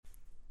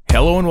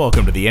Hello and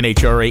welcome to the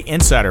NHRA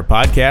Insider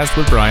podcast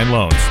with Brian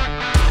Lohnes.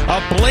 A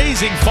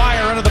blazing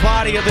fire under the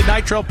body of the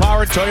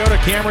nitro-powered Toyota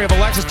Camry of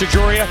Alexis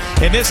DeJoria,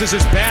 and this is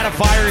as bad a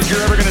fire as you're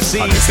ever going to see.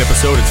 On this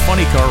episode, it's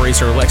funny car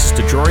racer Alexis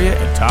DeJoria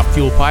and top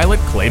fuel pilot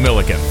Clay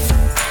Millican.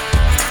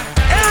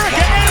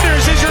 Erica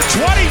Enders is your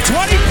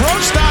 2020 Pro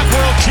Stock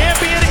World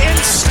Champion in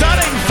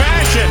stunning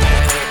fashion.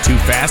 Two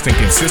fast and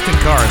consistent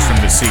cars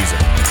from this season.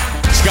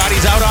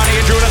 Scotty's out on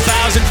Andrew at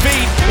 1,000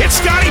 feet. It's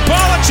Scotty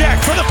Polacek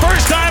for the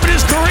first time in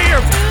his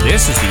career.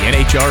 This is the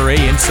NHRA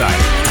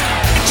Insider.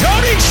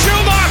 Tony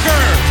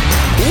Schumacher.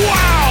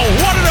 Wow,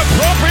 what an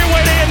appropriate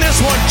way to end this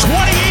one.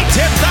 28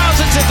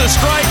 10,000s at the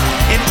stripe.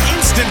 An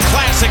instant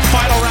classic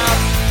final round.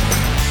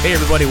 Hey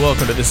everybody,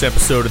 welcome to this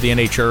episode of the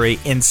NHRA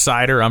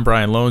Insider. I'm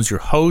Brian Lohnes, your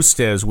host,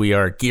 as we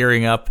are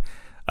gearing up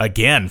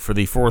again for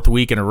the fourth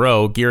week in a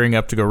row, gearing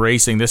up to go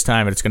racing. This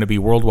time it's going to be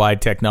Worldwide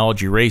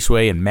Technology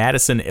Raceway in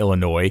Madison,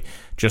 Illinois,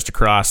 just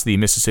across the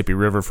Mississippi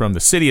River from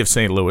the city of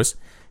St. Louis.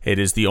 It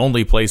is the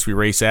only place we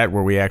race at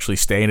where we actually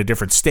stay in a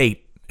different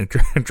state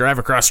and drive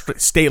across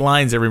state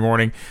lines every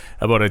morning,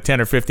 about a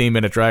 10 or 15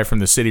 minute drive from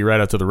the city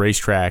right out to the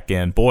racetrack.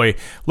 And boy,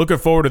 looking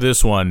forward to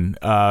this one.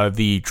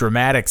 The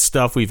dramatic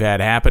stuff we've had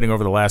happening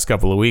over the last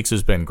couple of weeks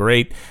has been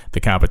great. The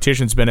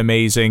competition's been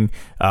amazing.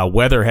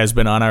 Weather has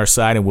been on our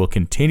side and will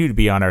continue to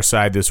be on our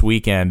side this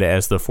weekend,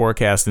 as the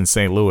forecast in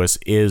St. Louis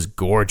is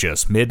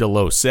gorgeous. Mid to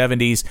low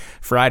 70s.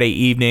 Friday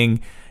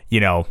evening,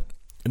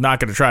 I'm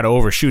not going to try to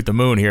overshoot the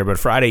moon here, but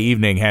Friday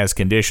evening has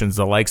conditions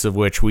the likes of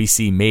which we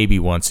see maybe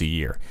once a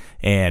year.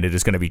 And it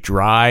is going to be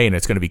dry and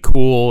it's going to be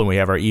cool. And we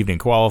have our evening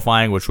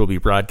qualifying, which will be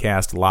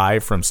broadcast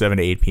live from 7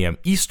 to 8 p.m.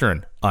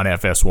 Eastern on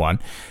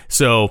FS1.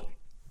 So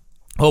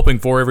hoping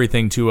for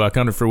everything to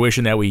come to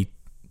fruition that we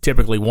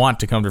typically want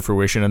to come to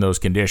fruition in those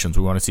conditions.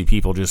 We want to see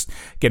people just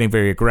getting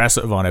very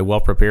aggressive on a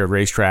well-prepared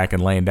racetrack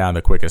and laying down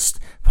the quickest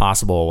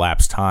possible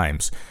elapsed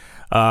times.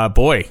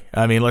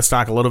 Let's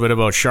talk a little bit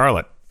about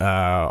Charlotte.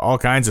 All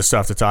kinds of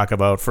stuff to talk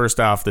about. First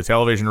off, the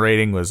television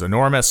rating was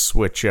enormous,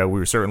 which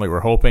we certainly were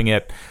hoping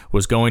it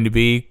was going to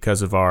be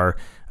because of our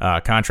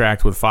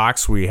contract with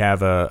Fox. We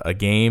have a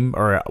game,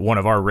 or one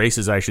of our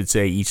races, I should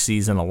say, each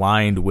season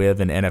aligned with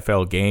an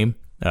NFL game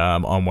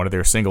on one of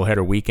their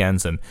single-header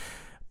weekends. And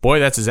boy,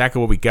 that's exactly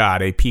what we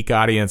got. A peak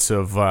audience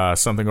of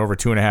something over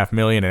 2.5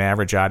 million, an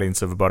average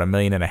audience of about 1.5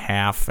 million,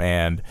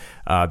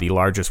 and the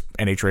largest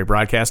NHRA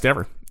broadcast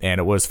ever. And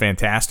it was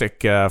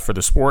fantastic for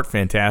the sport,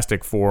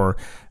 fantastic for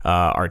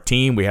our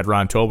team. We had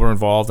Ron Tobler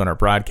involved on our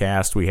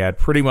broadcast. We had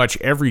pretty much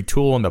every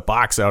tool in the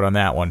box out on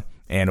that one.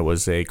 And it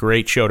was a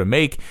great show to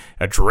make,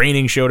 a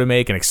draining show to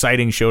make, an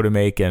exciting show to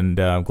make, and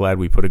I'm glad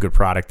we put a good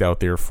product out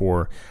there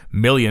for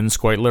millions,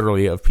 quite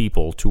literally, of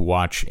people to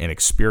watch and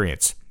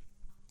experience.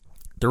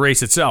 The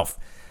race itself.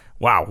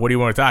 Wow, what do you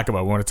want to talk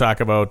about? We want to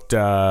talk about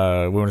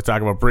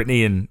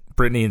Brittany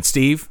and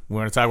Steve. We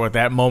want to talk about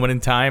that moment in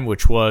time,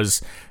 which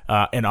was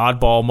an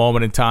oddball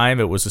moment in time.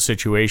 It was a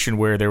situation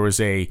where there was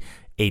a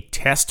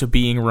test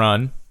being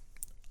run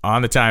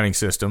on the timing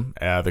system.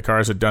 The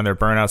cars had done their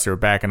burnouts. They were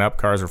backing up.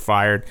 Cars were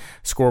fired.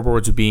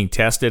 Scoreboards were being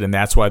tested, and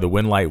that's why the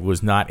win light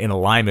was not in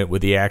alignment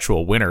with the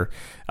actual winner.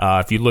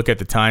 If you look at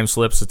the time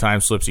slips, you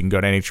can go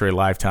to NHRA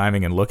Live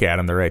Timing and look at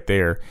them. They're right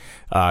there.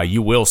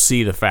 You will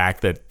see the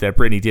fact that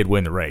Brittany did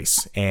win the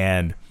race,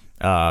 and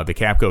the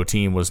Capco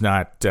team was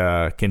not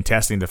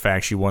contesting the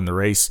fact she won the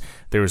race.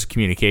 There was a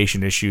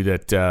communication issue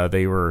that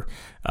they were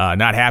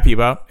not happy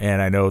about,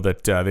 and I know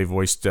that they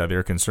voiced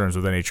their concerns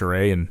with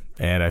NHRA,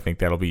 and I think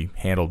that'll be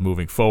handled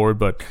moving forward.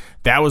 But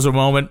that was a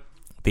moment.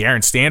 The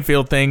Aaron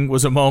Stanfield thing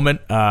was a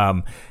moment.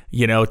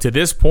 To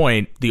this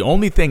point, the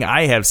only thing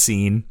I have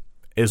seen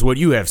is what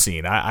you have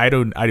seen. I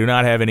do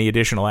not have any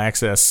additional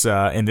access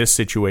in this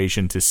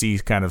situation to see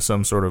kind of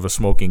some sort of a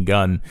smoking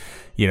gun,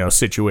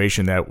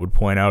 situation that would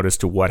point out as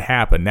to what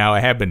happened. Now,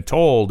 I have been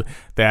told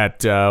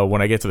that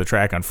when I get to the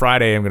track on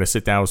Friday, I'm going to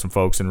sit down with some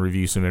folks and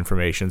review some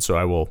information, so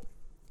I will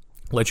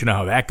let you know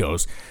how that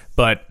goes.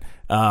 But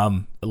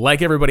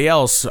like everybody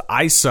else,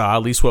 I saw,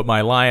 at least what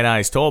my lion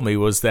eyes told me,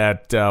 was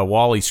that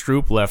Wally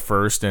Stroop left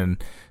first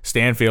and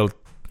Stanfield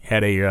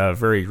had a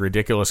very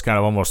ridiculous kind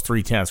of almost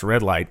 3/10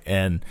 red light,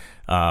 and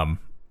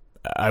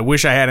I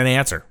wish I had an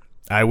answer.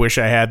 I wish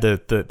I had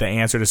the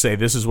answer to say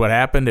this is what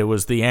happened. It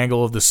was the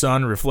angle of the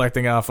sun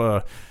reflecting off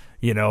a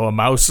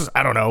mouse.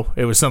 I don't know.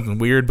 It was something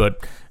weird,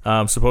 but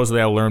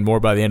supposedly I'll learn more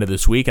by the end of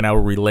this week, and I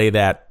will relay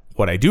that.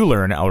 What I do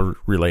learn, I'll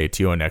relay it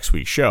to you on next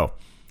week's show.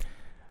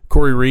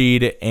 Corey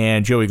Reed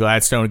and Joey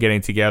Gladstone getting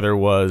together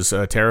was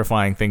a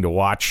terrifying thing to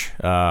watch.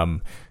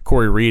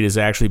 Corey Reed has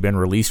actually been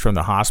released from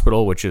the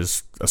hospital, which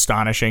is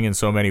astonishing in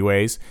so many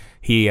ways.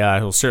 He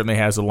certainly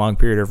has a long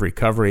period of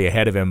recovery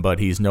ahead of him, but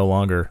he's no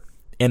longer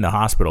in the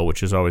hospital,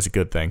 which is always a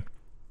good thing.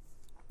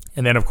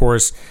 And then, of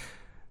course,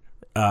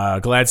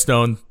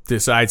 Gladstone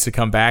decides to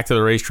come back to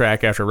the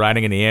racetrack after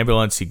riding in the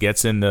ambulance. He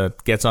gets on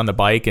the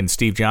bike, and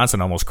Steve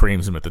Johnson almost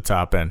creams him at the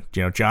top end.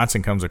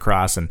 Johnson comes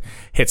across and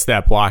hits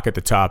that block at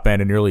the top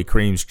end and nearly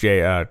creams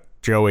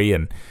Joey.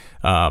 And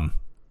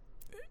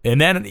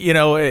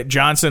then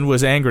Johnson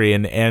was angry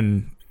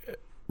and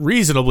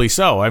reasonably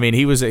so. I mean,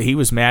 he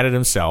was mad at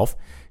himself.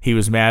 He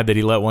was mad that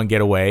he let one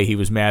get away. He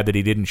was mad that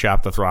he didn't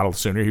chop the throttle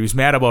sooner. He was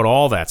mad about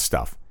all that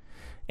stuff.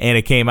 And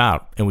it came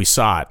out, and we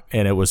saw it,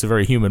 and it was a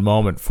very human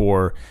moment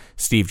for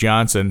Steve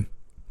Johnson.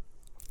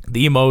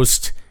 The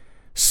most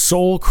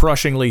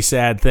soul-crushingly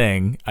sad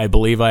thing I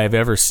believe I have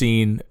ever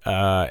seen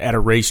at a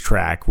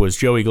racetrack was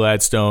Joey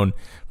Gladstone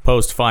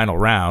post-final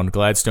round.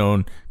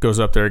 Gladstone goes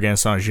up there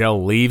against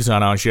Angel, leaves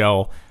on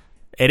Angel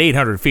at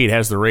 800 feet,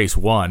 has the race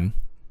won,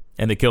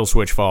 and the kill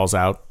switch falls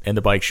out, and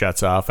the bike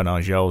shuts off, and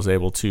Angel is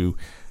able to,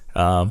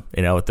 at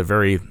the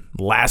very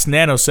last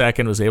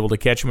nanosecond, was able to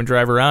catch him and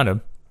drive around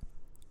him.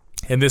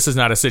 And this is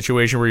not a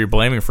situation where you're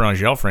blaming for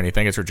Angel for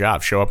anything. It's her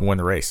job. Show up and win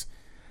the race.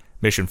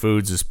 Mission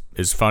Foods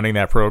is funding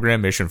that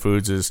program. Mission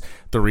Foods is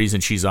the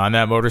reason she's on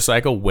that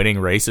motorcycle. Winning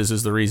races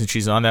is the reason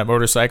she's on that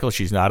motorcycle.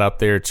 She's not up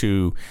there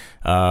to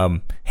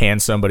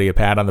hand somebody a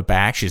pat on the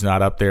back. She's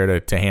not up there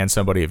to hand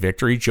somebody a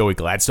victory. Joey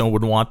Gladstone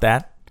wouldn't want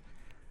that.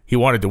 He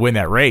wanted to win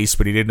that race,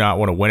 but he did not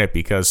want to win it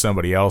because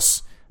somebody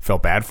else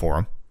felt bad for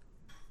him.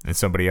 And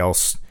somebody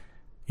else,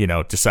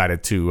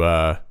 decided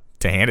to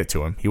hand it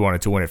to him. He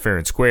wanted to win it fair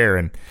and square.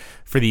 And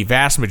for the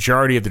vast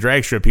majority of the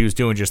drag strip, he was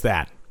doing just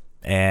that.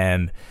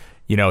 And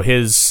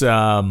his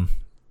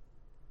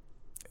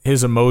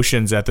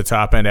emotions at the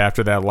top end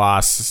after that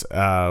loss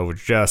were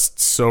just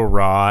so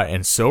raw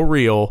and so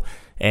real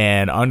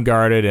and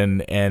unguarded,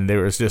 and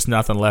there was just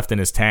nothing left in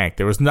his tank.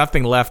 There was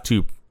nothing left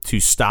to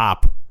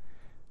stop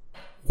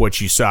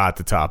what you saw at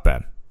the top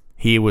end.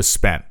 He was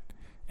spent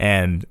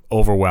and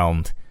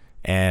overwhelmed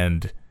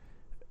and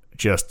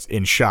just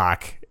in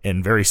shock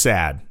and very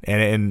sad,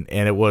 and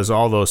it was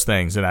all those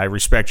things. And I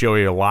respect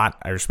Joey a lot.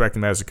 I respect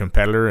him as a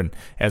competitor and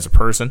as a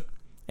person.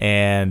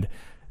 And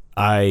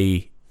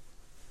my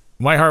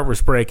heart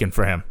was breaking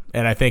for him,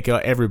 and I think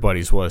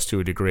everybody's was to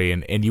a degree.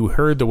 And you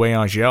heard the way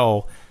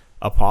Angel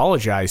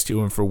apologized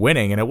to him for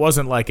winning, and it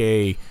wasn't like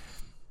a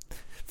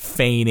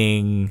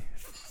feigning,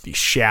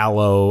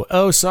 shallow,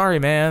 "Oh, sorry,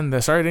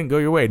 man, sorry it didn't go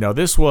your way." No,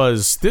 this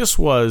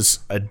was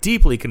a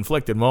deeply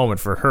conflicted moment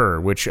for her,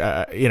 which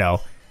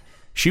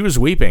she was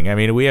weeping. I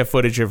mean, we have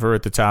footage of her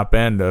at the top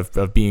end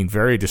of being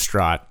very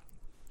distraught,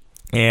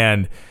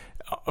 and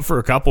for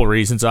a couple of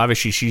reasons.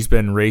 Obviously, she's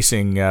been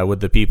racing with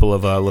the people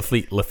of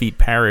Lafitte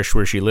Parish,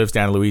 where she lives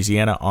down in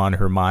Louisiana, on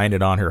her mind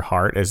and on her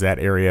heart, as that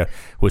area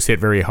was hit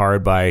very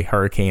hard by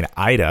Hurricane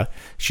Ida.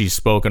 She's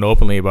spoken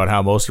openly about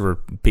how most of her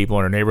people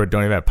in her neighborhood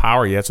don't even have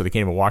power yet, so they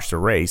can't even watch the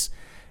race.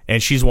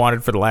 And she's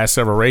wanted for the last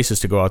several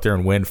races to go out there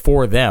and win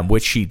for them,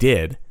 which she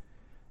did.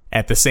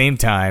 At the same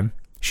time,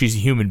 she's a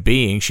human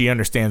being. She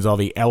understands all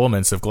the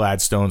elements of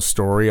Gladstone's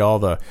story, all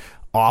the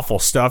awful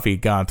stuff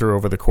he'd gone through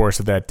over the course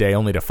of that day,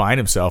 only to find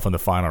himself in the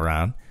final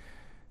round.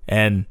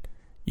 And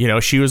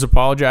she was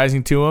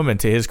apologizing to him, and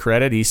to his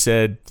credit, he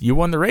said, "You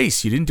won the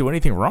race. You didn't do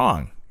anything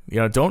wrong.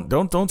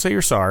 Don't say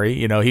you're sorry."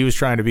 He was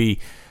trying to be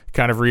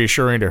kind of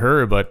reassuring to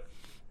her, but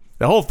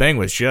the whole thing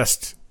was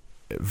just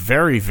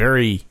very,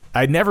 very.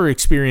 I'd never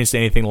experienced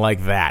anything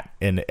like that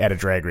at a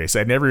drag race.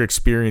 I'd never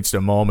experienced a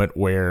moment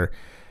where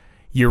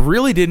you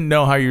really didn't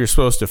know how you were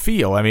supposed to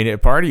feel. I mean, a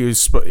part of you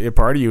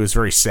was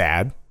very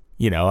sad.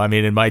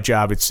 In my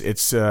job,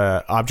 it's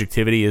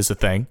objectivity is a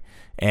thing,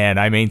 and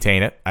I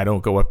maintain it. I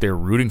don't go up there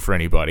rooting for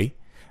anybody.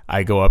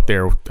 I go up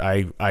there,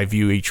 I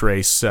view each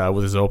race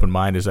with as open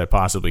mind as I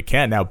possibly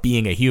can. Now,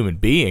 being a human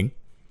being,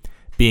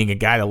 being a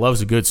guy that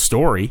loves a good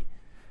story,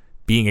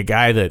 being a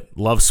guy that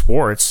loves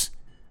sports,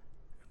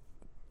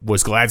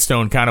 was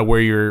Gladstone kind of where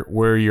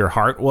your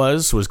heart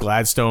was? Was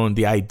Gladstone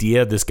the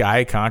idea of this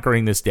guy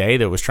conquering this day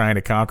that was trying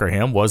to conquer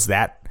him? Was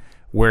that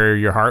where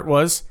your heart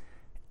was?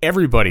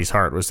 Everybody's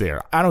heart was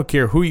there. I don't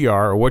care who you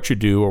are or what you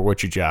do or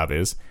what your job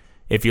is.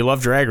 If you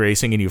love drag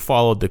racing and you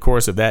followed the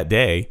course of that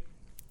day,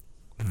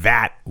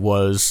 that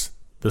was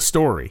the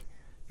story.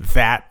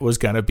 That was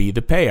going to be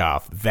the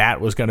payoff.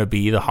 That was going to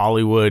be the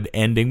Hollywood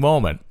ending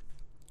moment.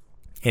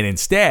 And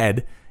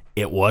instead,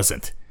 it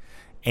wasn't.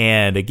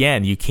 And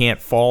again, you can't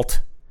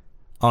fault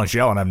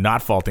Angel, and I'm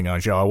not faulting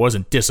Angel. I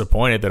wasn't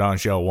disappointed that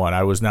Angel won.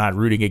 I was not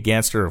rooting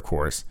against her, of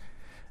course.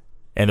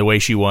 And the way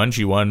she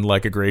won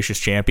like a gracious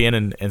champion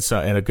and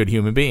a good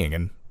human being,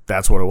 and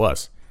that's what it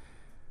was.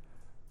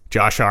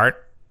 Josh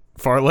Hart,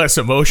 far less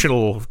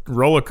emotional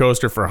roller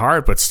coaster for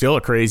Hart, but still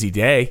a crazy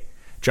day.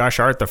 Josh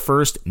Hart, the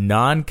first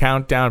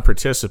non-countdown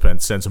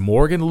participant since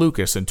Morgan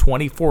Lucas in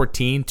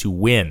 2014 to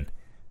win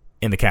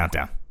in the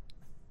countdown.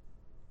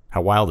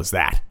 How wild is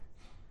that?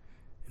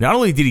 Not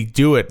only did he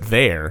do it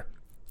there,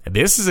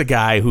 this is a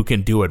guy who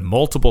can do it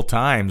multiple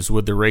times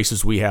with the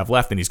races we have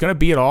left, and he's going to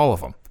be at all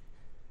of them.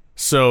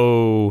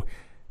 So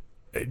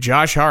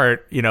Josh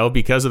Hart,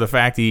 because of the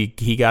fact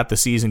he got the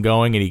season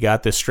going and he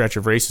got this stretch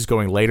of races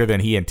going later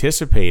than he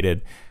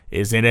anticipated,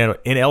 is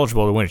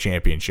ineligible to win a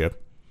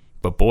championship.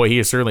 But boy, he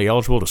is certainly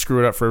eligible to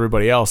screw it up for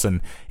everybody else.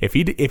 And if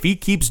he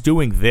keeps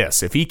doing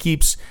this, if he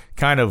keeps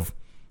kind of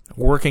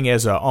working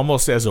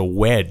almost as a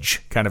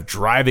wedge, kind of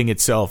driving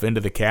itself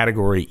into the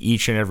category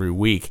each and every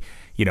week,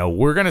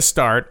 we're going to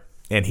start,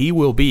 and he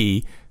will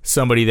be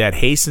somebody that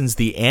hastens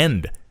the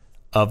end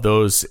of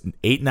those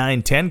 8,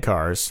 9, 10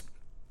 cars,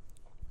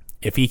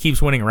 if he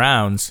keeps winning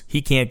rounds,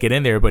 he can't get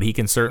in there, but he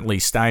can certainly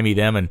stymie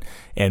them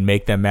and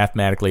make them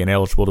mathematically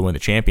ineligible to win the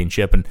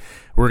championship. And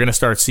we're going to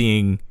start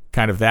seeing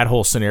kind of that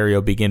whole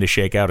scenario begin to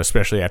shake out,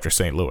 especially after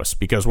St. Louis,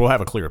 because we'll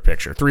have a clear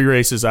picture. 3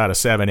 races out of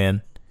 7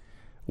 in,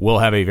 we'll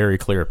have a very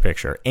clear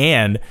picture.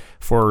 And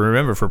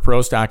remember, for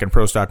Pro Stock and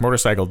Pro Stock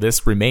Motorcycle,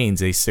 this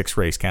remains a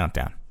 6-race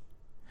countdown.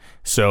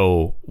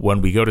 So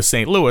when we go to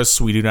St.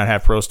 Louis, we do not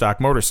have Pro Stock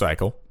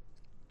Motorcycle.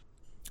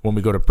 When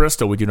we go to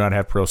Bristol, we do not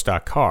have Pro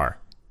Stock Car.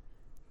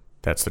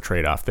 That's the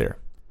trade-off there.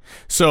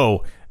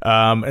 So,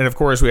 and of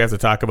course, we have to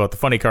talk about the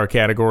funny car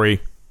category.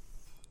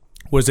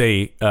 Was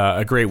a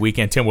great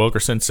weekend. Tim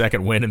Wilkerson,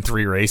 second win in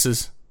 3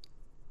 races.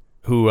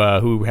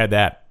 Who had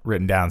that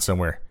written down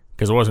somewhere?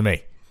 Because it wasn't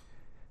me.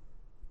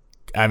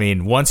 I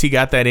mean, once he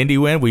got that Indy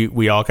win,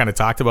 we all kind of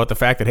talked about the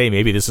fact that, hey,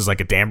 maybe this is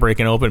like a dam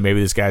breaking open.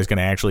 Maybe this guy's going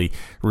to actually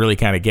really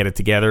kind of get it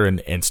together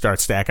and start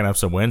stacking up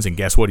some wins. And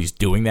guess what? He's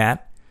doing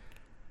that.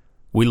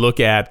 We look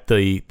at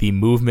the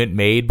movement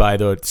made by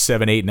the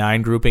 7, 8,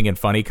 9 grouping in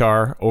funny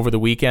car over the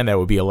weekend. That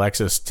would be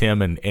Alexis,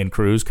 Tim, and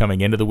Cruz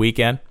coming into the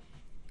weekend.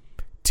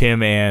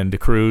 Tim and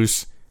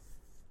Cruz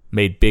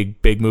made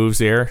big moves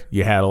there.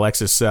 You had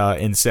Alexis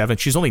in 7th.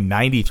 She's only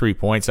 93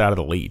 points out of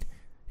the lead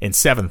in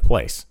 7th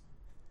place.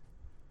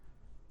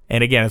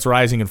 And again, it's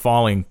rising and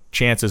falling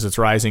chances. It's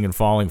rising and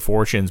falling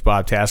fortunes.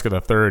 Bob Tasker, the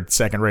third,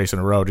 second race in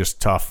a row, just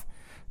tough.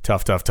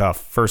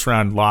 First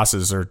round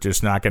losses are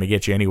just not going to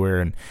get you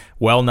anywhere. And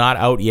not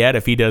out yet.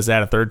 If he does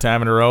that a third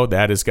time in a row,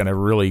 that is going to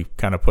really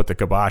kind of put the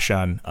kibosh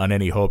on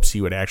any hopes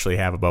he would actually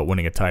have about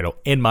winning a title,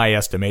 in my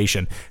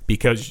estimation,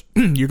 because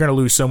you're going to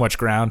lose so much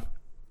ground.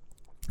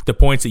 The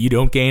points that you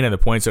don't gain and the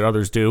points that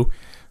others do,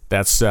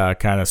 that's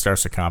kind of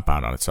starts to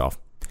compound on itself.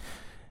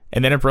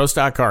 And then in Pro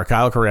Stock Car,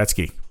 Kyle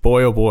Koretsky.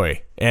 Boy, oh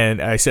boy.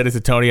 And I said it to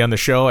Tony on the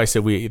show. I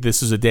said,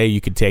 this is a day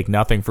you can take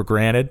nothing for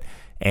granted.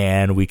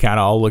 And we kind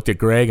of all looked at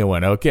Greg and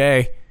went,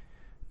 okay,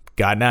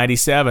 got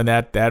 97.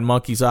 That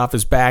monkey's off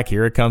his back.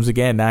 Here it comes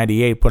again,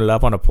 98. Put it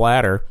up on a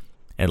platter.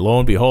 And lo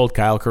and behold,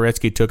 Kyle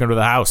Koretsky took him to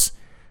the house.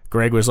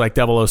 Greg was like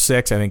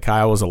 006. I think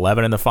Kyle was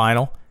 11 in the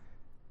final.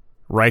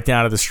 Right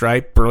down to the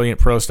stripe. Brilliant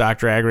Pro Stock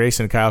drag race.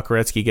 And Kyle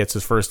Koretsky gets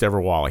his first ever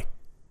Wally.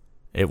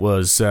 It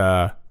was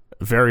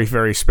very,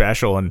 very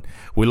special. And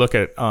we look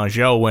at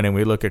Angel winning.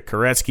 We look at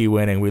Koretsky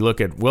winning. We look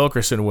at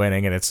Wilkerson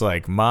winning. And it's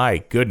like,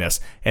 my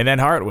goodness. And then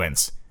Hart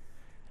wins.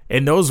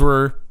 And those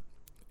were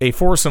a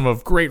foursome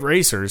of great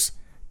racers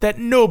that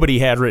nobody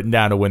had written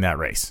down to win that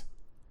race.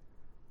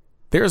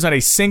 There is not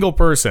a single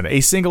person, a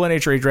single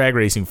NHRA drag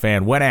racing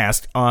fan, when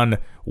asked on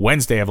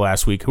Wednesday of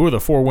last week, who are the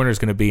 4 winners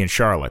going to be in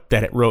Charlotte,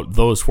 that wrote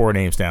those 4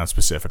 names down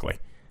specifically.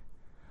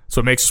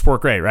 So it makes the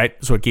sport great, right?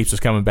 So it keeps us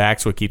coming back,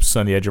 so it keeps us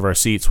on the edge of our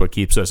seats, so it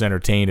keeps us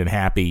entertained and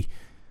happy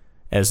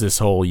as this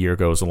whole year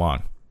goes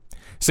along.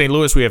 St.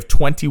 Louis, we have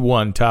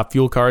 21 top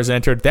fuel cars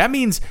entered. That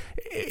means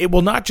it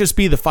will not just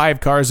be the 5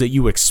 cars that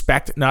you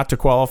expect not to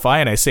qualify,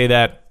 and I say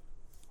that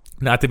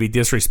not to be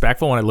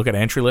disrespectful when I look at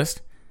an entry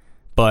list,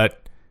 but,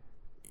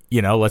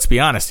 let's be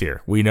honest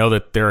here. We know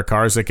that there are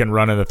cars that can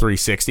run in the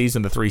 360s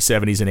and the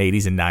 370s and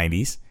 80s and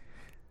 90s.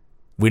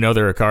 We know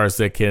there are cars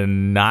that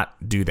can not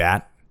do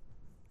that,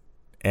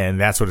 and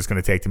that's what it's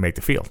going to take to make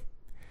the field.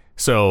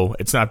 So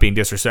it's not being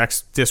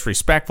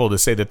disrespectful to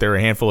say that there are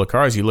a handful of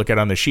cars you look at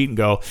on the sheet and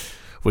go,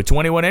 with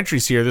 21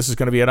 entries here, this is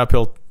going to be an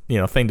uphill,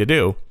 thing to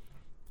do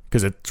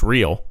because it's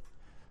real.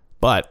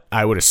 But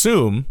I would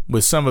assume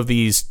with some of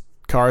these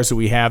cars that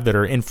we have that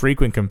are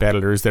infrequent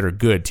competitors that are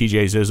good,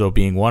 TJ Zizzo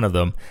being one of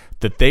them,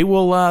 that they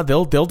will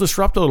they'll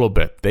disrupt a little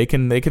bit. They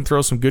can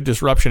throw some good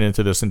disruption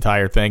into this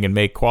entire thing and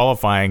make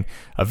qualifying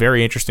a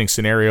very interesting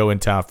scenario in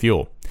top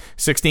fuel.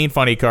 16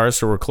 funny cars,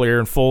 so we're clear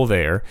and full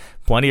there.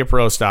 Plenty of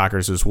pro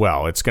stockers as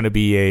well. It's going to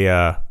be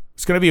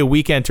a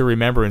weekend to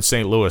remember in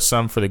St. Louis,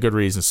 some for the good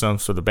reasons, some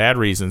for the bad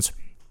reasons.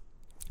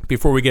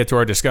 Before we get to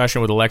our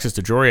discussion with Alexis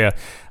DeJoria,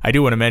 I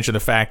do want to mention the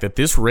fact that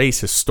this race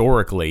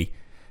historically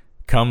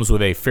comes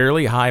with a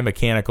fairly high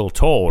mechanical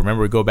toll.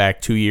 Remember, we go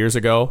back 2 years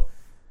ago?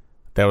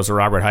 That was a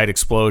Robert Height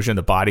explosion.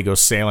 The body goes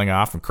sailing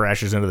off and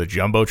crashes into the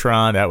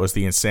Jumbotron. That was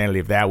the insanity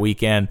of that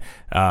weekend.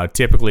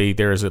 Typically,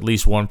 there is at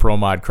least one Pro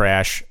Mod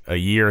crash a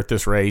year at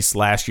this race.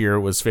 Last year,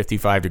 it was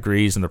 55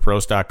 degrees, and the Pro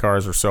Stock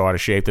cars were so out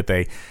of shape that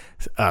they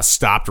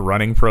stopped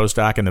running Pro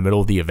Stock in the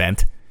middle of the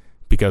event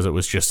because it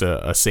was just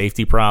a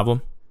safety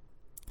problem.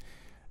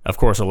 Of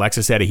course,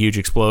 Alexis had a huge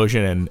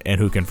explosion, and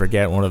who can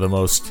forget one of the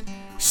most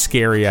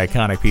scary,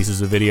 iconic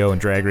pieces of video in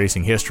drag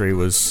racing history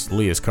was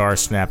Leah's car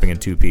snapping in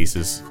 2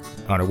 pieces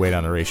on her way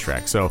down the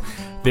racetrack. So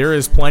there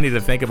is plenty to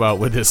think about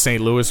with this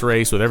St. Louis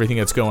race, with everything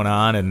that's going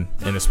on, and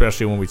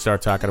especially when we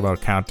start talking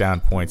about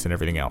countdown points and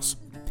everything else.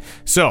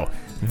 So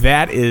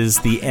that is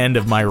the end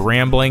of my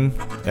rambling.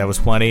 That was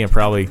plenty and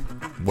probably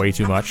way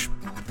too much.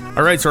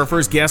 All right, so our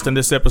first guest on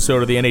this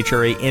episode of the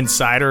NHRA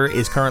Insider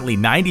is currently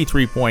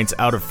 93 points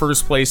out of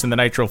first place in the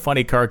Nitro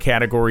Funny Car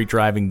category,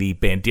 driving the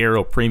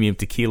Bandero Premium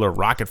Tequila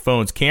Rocket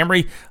Phones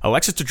Camry.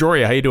 Alexis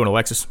DeJoria, how you doing,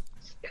 Alexis?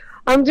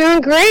 I'm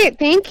doing great,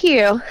 thank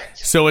you.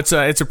 So it's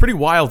a pretty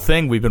wild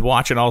thing we've been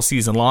watching all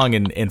season long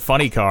in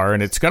Funny Car,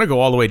 and it's going to go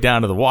all the way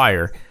down to the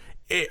wire.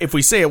 If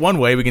we say it one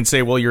way, we can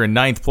say, well, you're in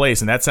 9th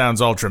place, and that sounds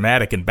all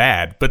dramatic and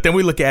bad. But then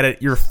we look at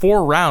it, you're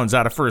 4 rounds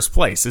out of first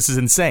place. This is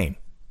insane.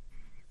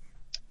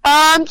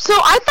 So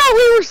I thought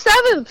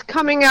we were 7th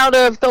coming out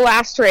of the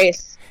last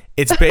race.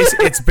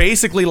 It's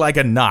basically like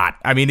a knot.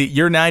 I mean,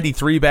 you're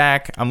 93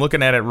 back. I'm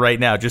looking at it right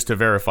now just to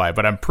verify,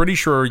 but I'm pretty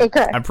sure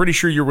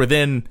you're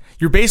within.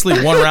 You're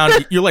basically 1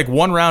 round. You're like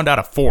 1 round out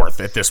of 4th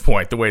at this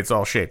point. The way it's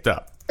all shaped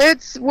up.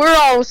 We're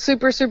all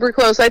super, super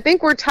close. I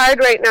think we're tied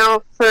right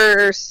now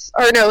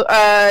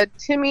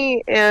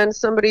Timmy and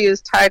somebody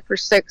is tied for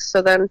 6th.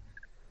 So then,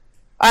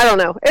 I don't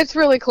know. It's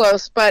really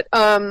close. But,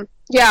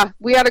 yeah,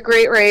 we had a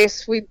great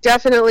race. We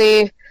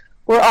definitely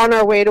were on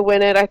our way to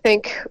win it. I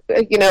think,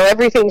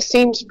 everything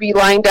seemed to be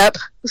lined up,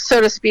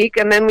 so to speak.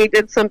 And then we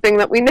did something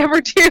that we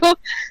never do.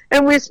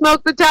 And we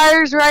smoked the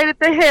tires right at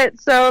the hit.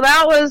 So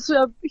that was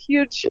a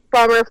huge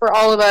bummer for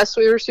all of us.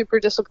 We were super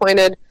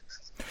disappointed.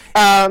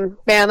 Man,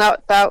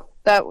 that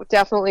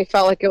definitely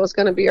felt like it was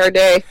going to be our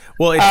day.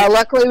 Well,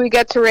 luckily we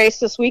get to race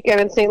this weekend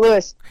in St.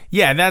 Louis.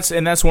 Yeah, and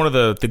that's one of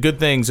the good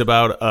things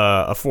about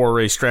a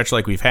 4-race stretch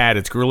like we've had.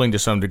 It's grueling to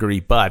some degree,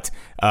 but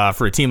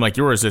for a team like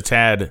yours, it's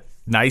had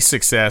nice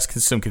success,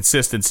 some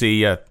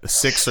consistency,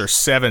 6 or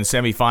 7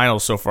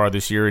 semifinals so far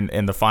this year,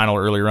 and the final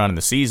earlier on in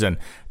the season.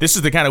 This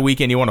is the kind of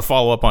weekend you want to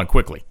follow up on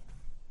quickly.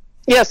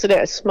 Yes, it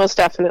is, most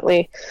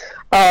definitely.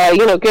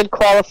 Good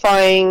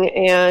qualifying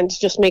and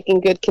just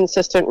making good,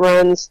 consistent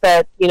runs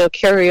that,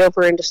 carry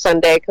over into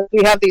Sunday. Because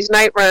we have these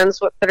night runs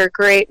that are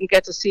great. You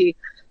get to see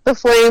the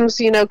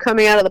flames,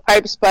 coming out of the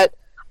pipes. But,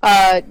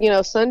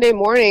 Sunday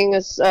morning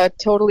is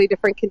totally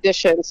different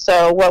conditions.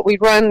 So what we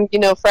run,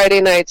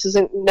 Friday nights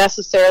isn't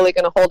necessarily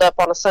going to hold up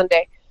on a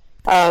Sunday.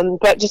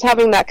 But just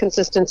having that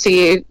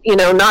consistency,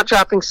 not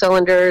dropping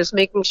cylinders,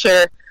 making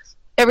sure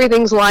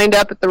everything's lined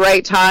up at the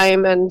right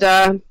time, and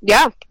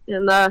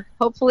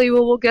hopefully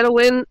we'll get a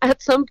win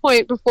at some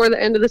point before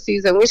the end of the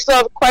season. We still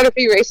have quite a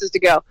few races to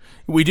go.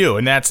 We do,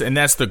 and that's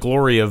the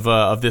glory of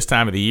this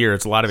time of the year.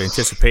 It's a lot of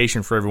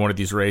anticipation for every one of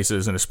these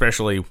races, and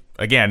especially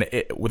again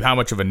with how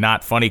much of a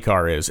knot Funny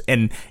Car is.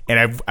 And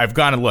I've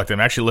gone and looked. I'm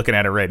actually looking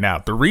at it right now.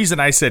 The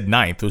reason I said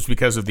 9th was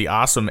because of the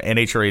awesome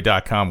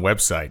NHRA.com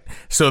website.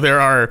 So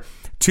there are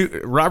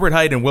Robert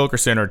Heidt and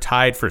Wilkerson are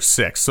tied for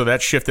 6th, so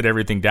that shifted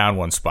everything down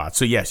 1 spot.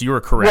 So yes, you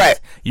were correct. Right.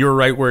 You were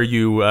right where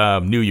you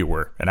knew you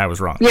were, and I was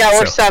wrong. Yeah,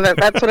 we're 7th.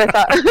 That's what I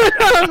thought.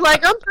 I was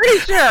like, I'm pretty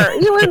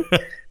sure.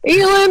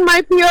 Elon,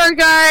 my PR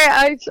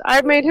guy,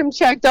 I made him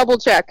double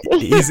check.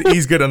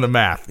 He's good on the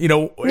math.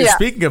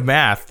 Speaking of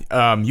math,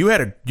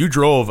 you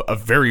drove a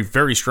very,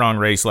 very strong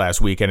race last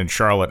weekend in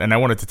Charlotte, and I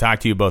wanted to talk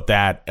to you about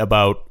that.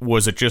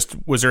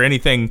 Was there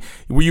anything?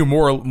 Were you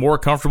more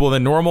comfortable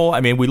than normal?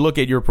 I mean, we look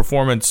at your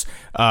performance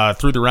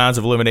through the rounds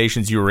of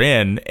eliminations you were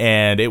in,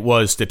 and it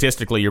was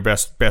statistically your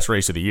best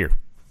race of the year.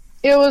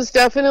 It was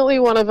definitely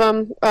one of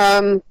them.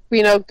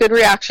 Good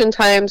reaction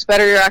times,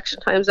 better reaction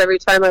times every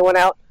time I went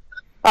out.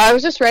 I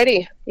was just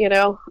ready, We'd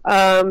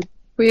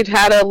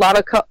had a lot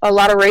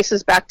of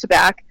races back to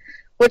back,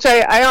 which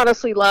I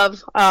honestly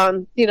love.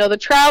 The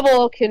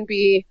travel can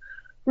be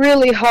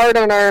really hard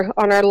on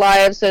our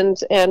lives and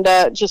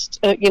just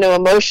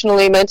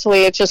emotionally,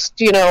 mentally. It's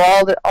just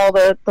all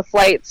the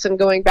flights and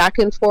going back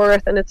and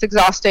forth, and it's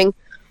exhausting.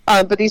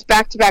 But these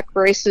back to back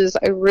races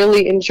I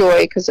really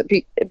enjoy because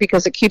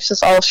it keeps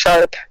us all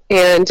sharp.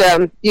 And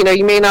you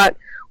may not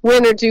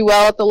win or do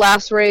well at the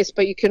last race,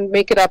 but you can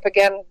make it up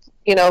again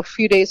a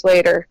few days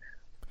later.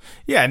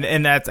 Yeah,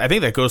 and that I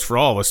think that goes for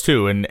all of us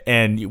too.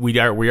 And we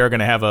are going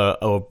to have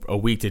a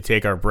week to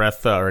take our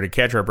breath or to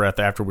catch our breath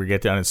after we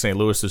get down in St.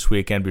 Louis this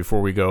weekend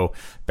before we go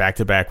back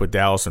to back with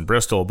Dallas and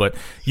Bristol. But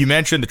you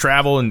mentioned the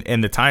travel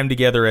and the time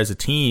together as a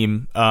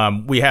team.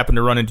 We happened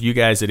to run into you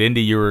guys at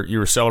Indy. You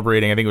were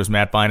celebrating. I think it was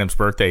Matt Bynum's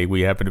birthday.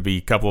 We happened to be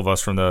a couple of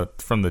us from the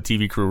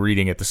TV crew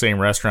reading at the same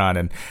restaurant.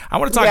 And I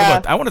want to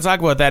talk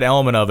about that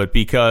element of it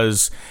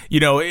because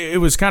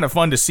it was kind of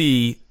fun to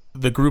see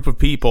the group of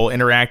people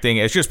interacting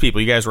as just people.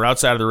 You guys were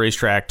outside of the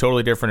racetrack,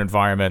 totally different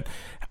environment.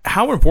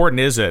 How important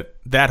is it,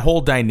 that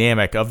whole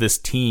dynamic of this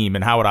team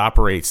and how it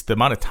operates, the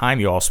amount of time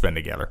you all spend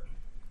together?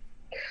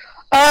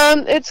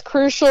 It's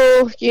crucial,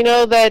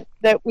 that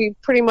we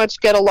pretty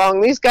much get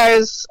along. These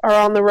guys are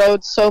on the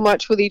road so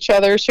much with each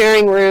other,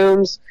 sharing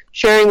rooms,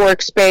 sharing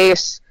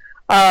workspace.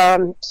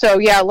 So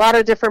yeah, a lot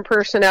of different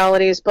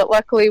personalities, but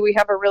luckily we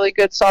have a really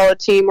good solid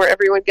team where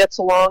everyone gets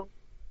along.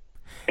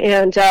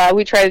 And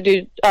we try to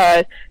do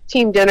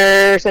team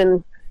dinners,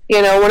 and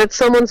when it's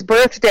someone's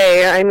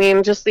birthday, I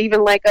mean, just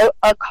even like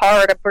a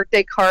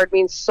birthday card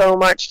means so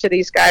much to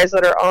these guys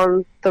that are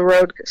on the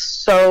road,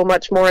 so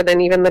much more than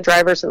even the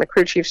drivers and the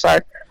crew chiefs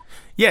are.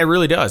 Yeah, it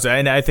really does,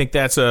 and I think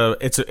it's a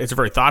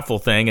very thoughtful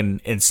thing.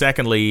 And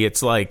secondly,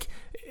 it's like,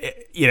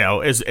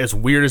 as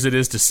weird as it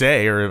is to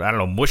say, or I don't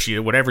know, mushy,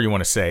 whatever you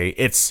want to say,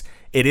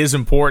 it is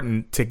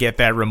important to get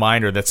that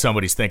reminder that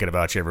somebody's thinking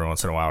about you every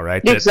once in a while,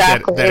 right?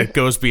 Exactly. That it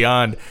goes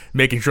beyond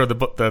making sure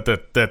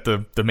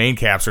that the main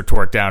caps are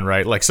torqued down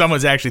right. Like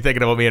someone's actually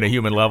thinking about me on a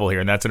human level here,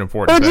 and that's an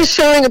important thing. Just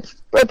showing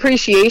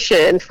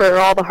appreciation for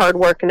all the hard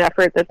work and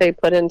effort that they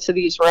put into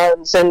these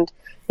runs. And,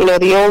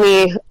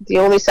 the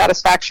only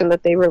satisfaction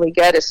that they really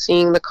get is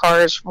seeing the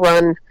cars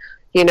run,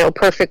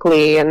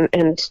 perfectly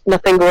and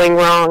nothing going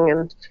wrong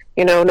and,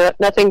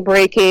 nothing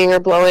breaking or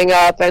blowing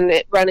up and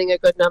it running a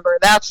good number.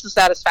 That's the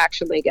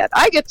satisfaction they get.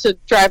 I get to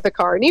drive the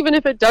car, and even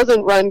if it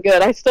doesn't run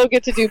good, I still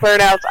get to do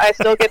burnouts. I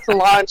still get to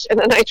launch in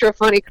a Nitro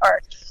Funny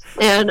car.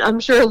 And I'm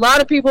sure a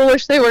lot of people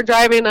wish they were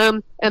driving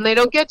them, and they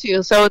don't get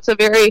to. So it's a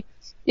very,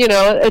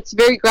 it's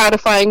very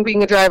gratifying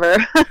being a driver.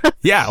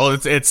 Yeah, well,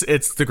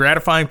 it's the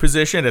gratifying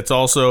position. It's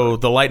also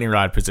the lightning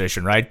rod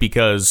position, right?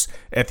 Because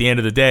at the end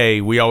of the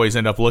day, we always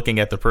end up looking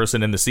at the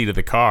person in the seat of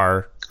the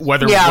car,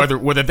 whether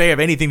they have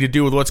anything to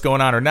do with what's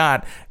going on or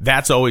not.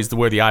 That's always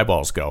where the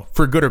eyeballs go,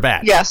 for good or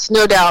bad. Yes,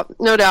 no doubt.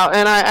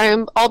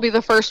 And I'll be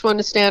the first one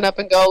to stand up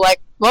and go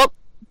like, well,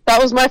 that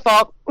was my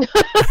fault.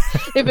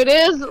 If it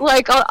is,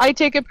 like, I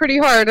take it pretty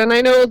hard, and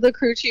I know the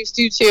crew chiefs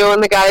do too,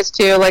 and the guys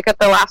too. Like at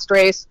the last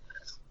race,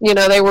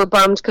 they were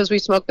bummed because we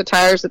smoked the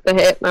tires at the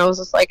hit, and I was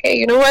just like, hey,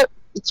 you know what?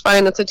 It's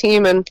fine. It's a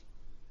team, and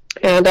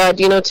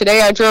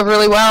today I drove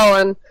really well,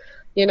 and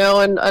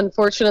and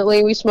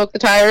unfortunately we smoked the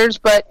tires,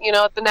 but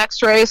at the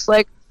next race,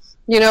 like,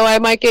 I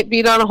might get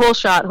beat on a hole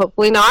shot.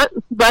 Hopefully not,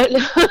 but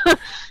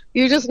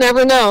you just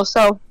never know.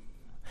 So,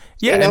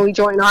 yeah, we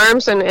join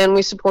arms and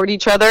we support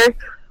each other,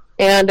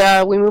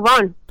 and we move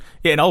on.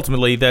 Yeah, and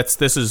ultimately this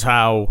is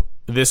how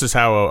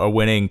a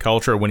winning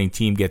culture, a winning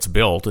team gets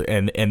built,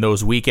 and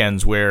those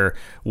weekends where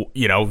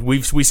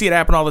we see it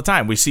happen all the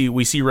time. We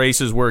see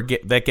races where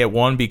that get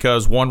won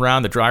because one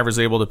round the driver's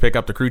able to pick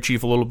up the crew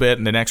chief a little bit,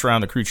 and the next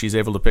round the crew chief's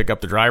able to pick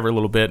up the driver a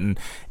little bit,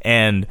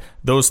 and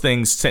those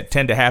things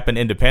tend to happen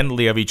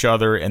independently of each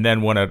other. And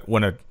then when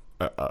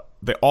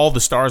all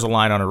the stars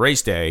align on a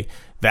race day,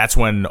 that's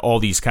when all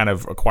these kind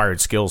of acquired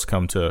skills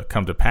come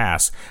to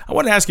pass. I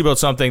want to ask you about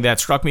something that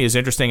struck me as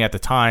interesting at the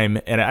time,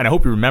 and I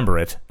hope you remember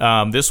it.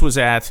 This was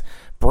at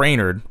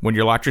Brainerd when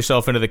you locked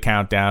yourself into the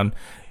countdown.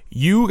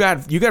 You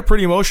got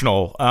pretty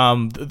emotional.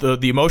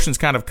 The emotions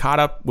kind of caught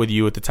up with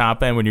you at the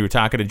top end when you were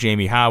talking to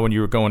Jamie Howe when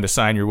you were going to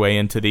sign your way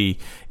into the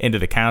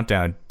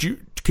countdown.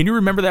 Can you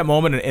remember that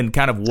moment and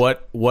kind of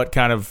what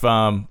kind of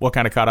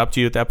caught up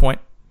to you at that point?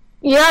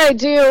 Yeah, I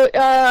do.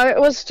 It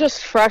was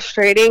just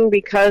frustrating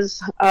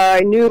because I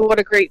knew what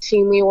a great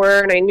team we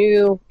were, and I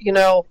knew,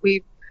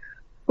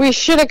 we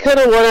should have, could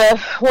have, would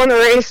have won a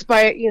race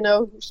by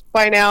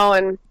now,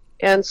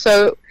 and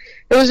so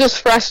it was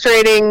just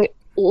frustrating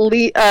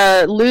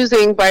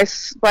losing by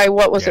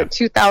what was it,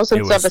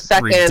 2,000ths of a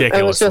second.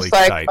 It was just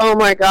like, tight. Oh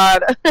my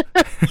God.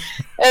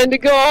 And to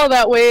go all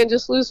that way and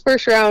just lose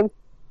first round.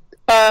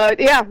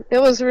 It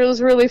was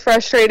really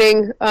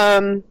frustrating,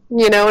 and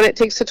it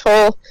takes a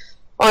toll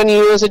on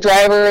you as a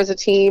driver, as a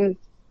team.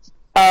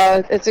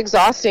 It's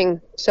exhausting.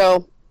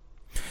 So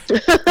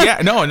yeah,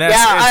 no, and that's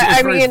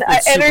I mean,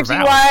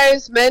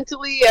 energy-wise,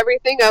 mentally,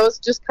 everything. I was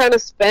just kind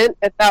of spent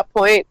at that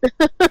point.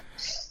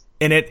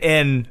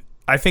 and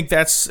I think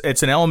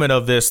it's an element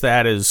of this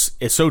that it's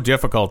so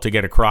difficult to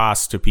get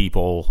across to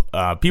people.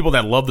 People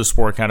that love the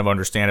sport kind of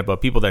understand it,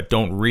 but people that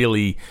don't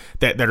really,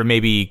 that are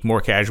maybe more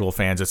casual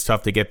fans, it's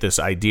tough to get this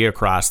idea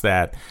across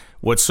that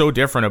what's so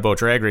different about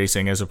drag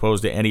racing as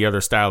opposed to any other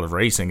style of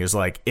racing is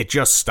like it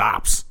just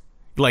stops.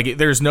 Like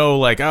there's no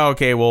like, oh,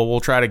 okay, well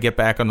we'll try to get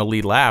back on the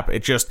lead lap.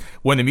 It just,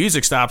 when the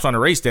music stops on a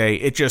race day,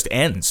 it just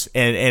ends,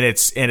 and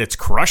it's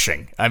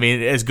crushing. I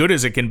mean, as good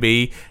as it can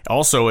be,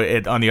 also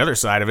on the other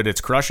side of it, it's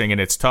crushing, and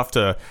it's tough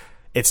to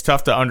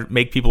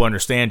make people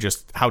understand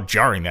just how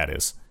jarring that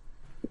is.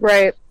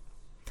 Right.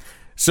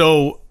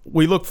 So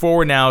we look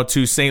forward now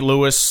to St.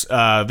 Louis.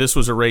 This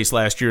was a race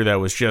last year that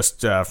was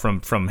just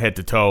from head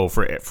to toe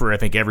for I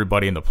think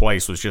everybody in the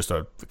place was just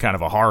a kind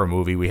of a horror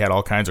movie. We had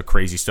all kinds of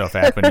crazy stuff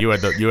happen. You had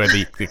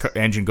the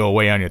engine go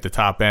away on you at the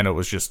top end. It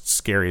was just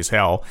scary as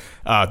hell.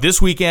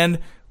 This weekend,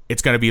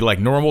 it's going to be like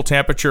normal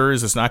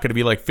temperatures. It's not going to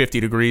be like 50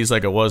 degrees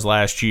like it was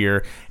last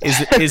year.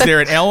 Is there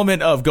an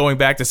element of going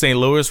back to St.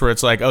 Louis where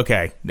it's like,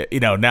 okay,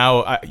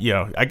 now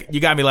you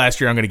got me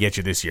last year, I'm going to get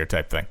you this year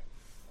type thing?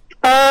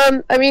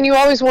 I mean, you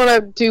always want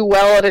to do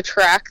well at a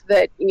track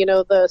that,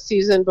 the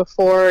season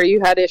before you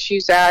had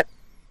issues at.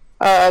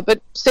 But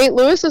St.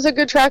 Louis is a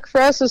good track for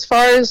us as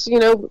far as,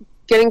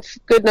 getting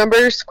good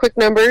numbers, quick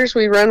numbers.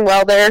 We run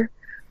well there.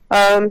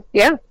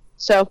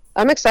 So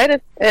I'm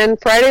excited.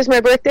 And Friday's my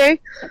birthday.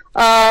 So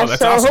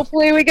awesome.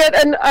 Hopefully we get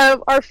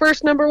our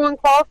first number one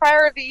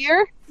qualifier of the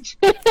year.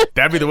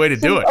 That'd be the way to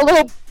do it. A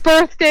little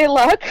birthday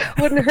luck.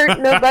 Wouldn't hurt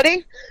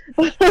nobody.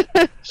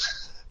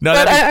 No,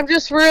 but I'm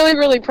just really,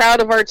 really proud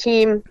of our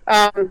team.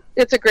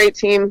 It's a great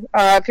team.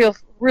 I feel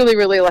really,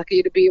 really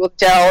lucky to be with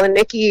Del and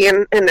Nikki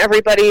and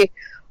everybody,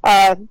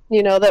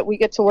 that we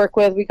get to work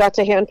with. We got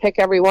to handpick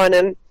everyone,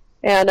 and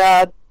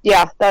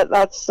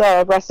that's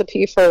a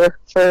recipe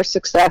for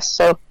success.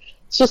 So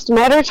It's just a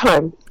matter of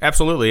time.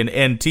 Absolutely.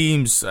 And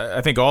teams, I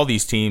think all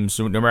these teams,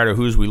 no matter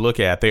whose we look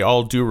at, they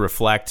all do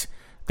reflect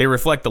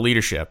the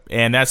leadership.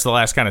 And that's the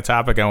last kind of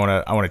topic I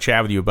want to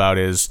chat with you about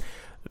is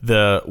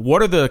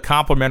what are the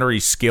complementary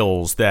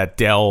skills that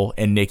Del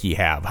and Nikki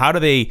have? How do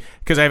they,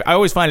 because I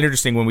always find it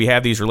interesting when we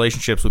have these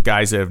relationships with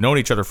guys that have known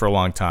each other for a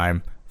long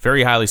time,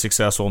 very highly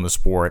successful in the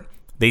sport.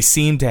 They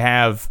seem to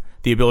have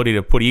the ability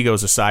to put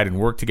egos aside and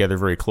work together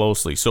very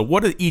closely. So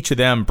what do each of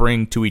them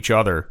bring to each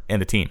other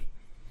and the team?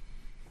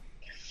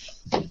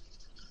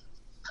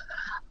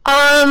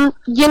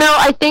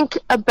 I think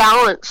a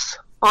balance,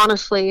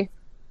 honestly.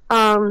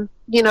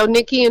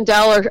 Nikki and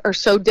Del are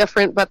so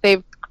different, but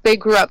they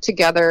grew up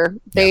together.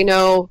 They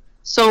know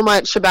so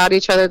much about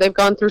each other. They've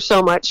gone through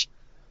so much.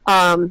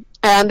 And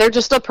they're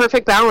just a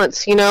perfect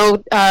balance.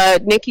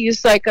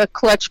 Nikki's like a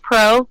clutch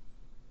pro,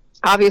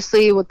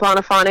 obviously with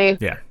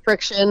Bonifane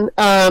friction.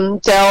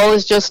 Del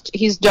is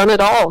he's done it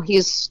all.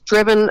 He's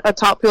driven a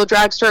top fuel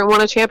dragster and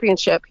won a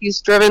championship. He's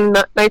driven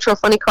Nitro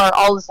funny car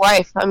all his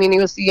life. I mean, he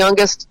was the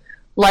youngest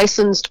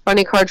licensed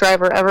funny car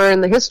driver ever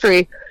in the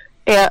history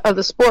of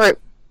the sport.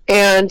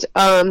 And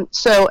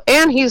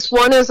and he's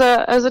won as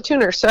a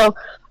tuner. So,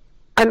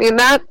 I mean,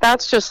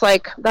 that's just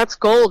that's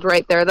gold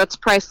right there. That's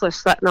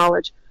priceless, that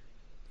knowledge.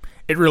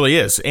 It really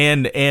is,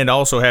 and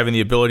also having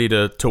the ability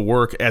to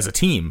work as a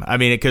team. I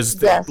mean,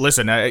 because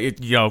listen, I'm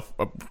not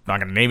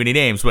going to name any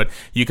names, but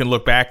you can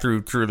look back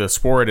through the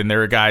sport, and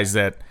there are guys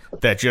that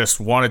just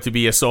wanted to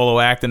be a solo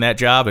act in that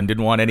job and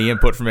didn't want any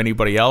input from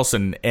anybody else.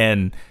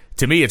 And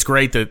to me, it's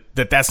great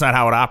that that's not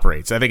how it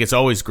operates. I think it's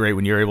always great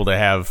when you're able to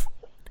have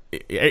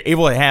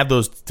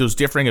those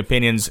differing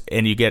opinions,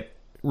 and you get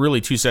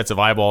really two sets of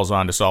eyeballs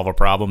on to solve a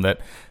problem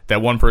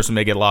that one person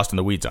may get lost in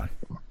the weeds on.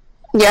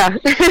 Yeah.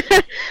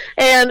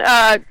 And,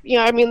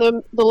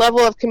 the level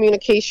of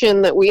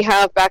communication that we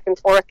have back and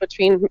forth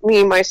between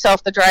me,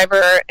 myself, the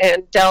driver,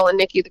 and Del and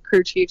Nikki, the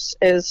crew chiefs,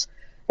 is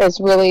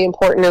really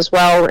important as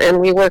well. And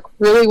we work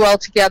really well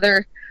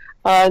together.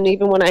 And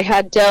even when I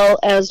had Del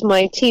as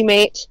my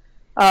teammate,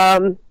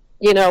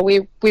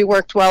 we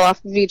worked well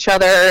off of each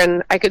other,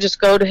 and I could just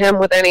go to him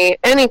with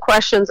any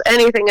questions,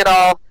 anything at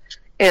all.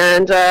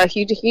 And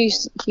he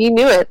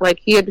knew it. Like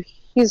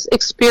he's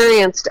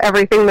experienced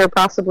everything there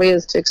possibly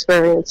is to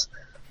experience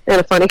in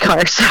a funny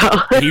car. So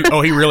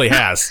he really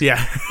has.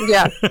 Yeah.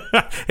 Yeah.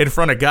 In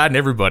front of God and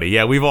everybody.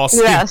 Yeah, we've all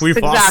seen all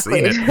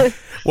seen it.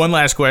 One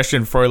last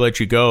question before I let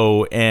you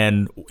go.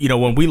 And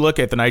when we look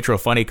at the Nitro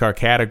funny car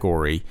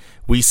category,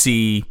 we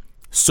see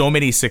so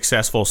many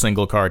successful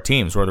single car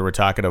teams, whether we're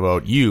talking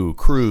about you,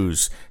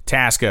 Cruz,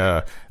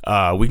 Tasca,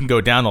 we can go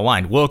down the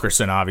line.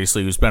 Wilkerson,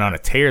 obviously, who's been on a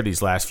tear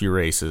these last few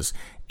races.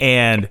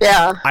 And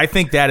I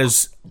think that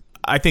is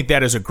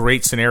a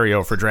great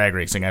scenario for drag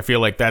racing. I feel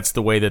like that's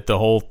the way that the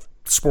whole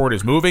sport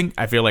is moving.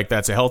 I feel like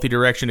that's a healthy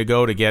direction to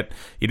go to get,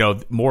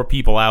 more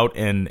people out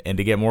and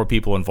to get more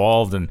people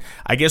involved. And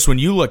I guess when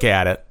you look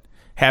at it,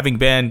 having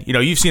been,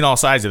 you've seen all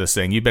sides of this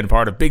thing. You've been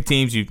part of big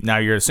teams. Now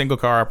you're a single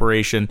car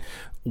operation.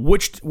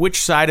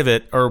 Which side of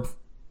it, or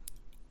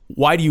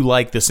why do you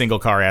like the single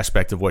car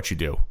aspect of what you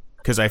do?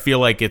 Because I feel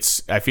like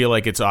it's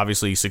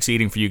obviously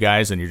succeeding for you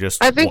guys, and you're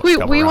just. I think we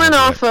went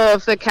off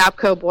of the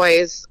Capco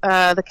boys,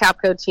 the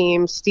Capco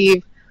team,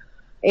 Steve,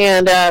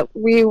 and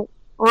we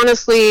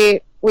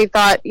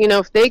thought,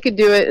 if they could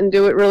do it and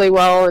do it really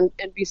well and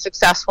be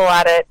successful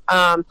at it,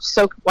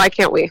 so why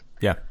can't we?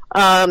 Yeah.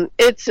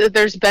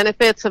 There's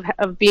benefits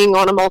of being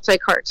on a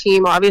multi-cart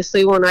team.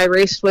 Obviously, when I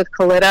raced with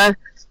Kalita,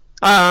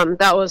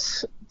 that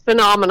was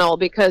phenomenal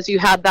because you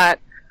had that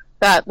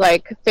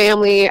like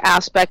family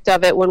aspect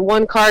of it. When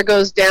one car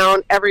goes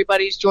down,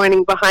 everybody's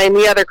joining behind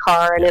the other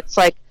car, and it's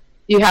like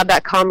you have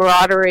that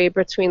camaraderie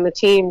between the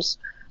teams.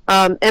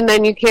 And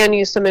then you can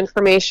use some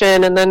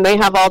information, and then they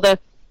have all the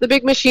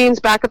big machines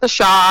back at the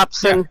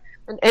shops and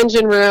an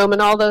engine room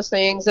and all those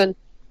things. And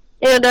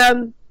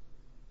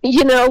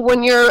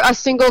when you're a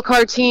single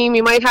car team,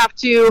 you might have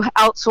to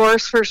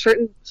outsource for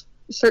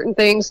certain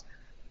things.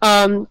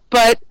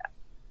 But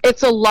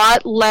it's a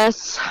lot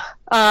less,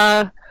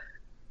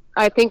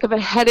 I think, of a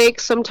headache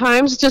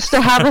sometimes just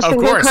to have a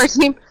single car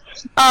team.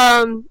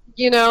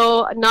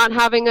 Not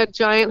having a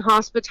giant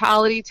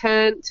hospitality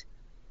tent.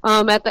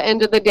 At the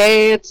end of the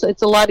day, it's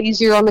a lot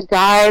easier on the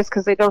guys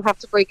because they don't have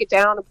to break it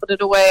down and put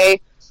it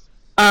away.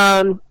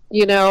 There's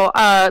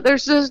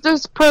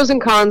pros and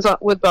cons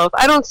with both.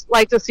 I don't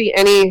like to see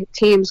any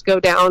teams go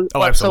down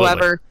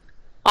whatsoever.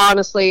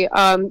 Honestly,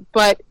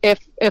 but if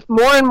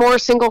more and more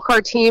single car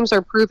teams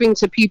are proving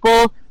to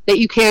people that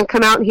you can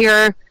come out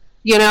here,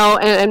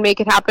 and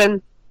make it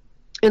happen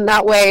in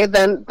that way,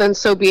 then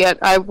so be it.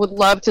 I would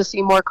love to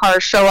see more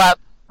cars show up.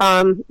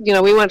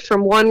 We went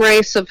from one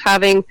race of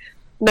having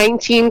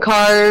 19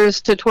 cars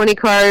to 20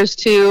 cars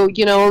to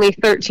only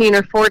 13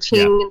 or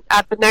 14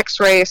 at the next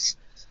race,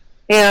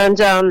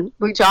 and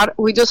we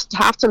just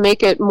have to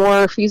make it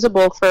more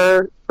feasible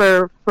for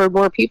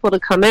more people to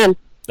come in.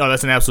 Oh,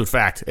 that's an absolute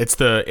fact. It's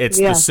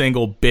the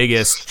single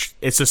biggest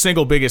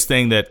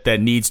thing that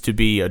needs to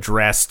be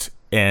addressed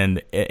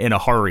and in a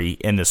hurry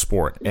in the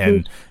sport,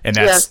 and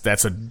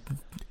that's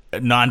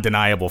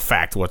non-deniable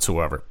fact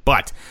whatsoever.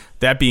 But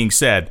that being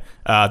said,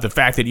 the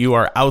fact that you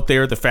are out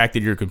there, the fact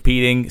that you're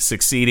competing,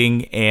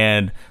 succeeding,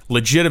 and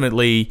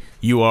legitimately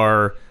you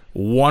are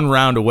one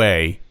round win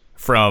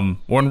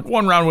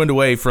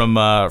away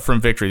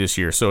from victory this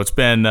year. So it's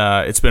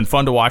been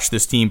fun to watch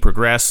this team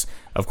progress.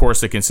 Of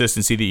course, the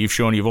consistency that you've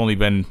shown. You've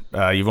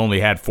only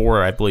had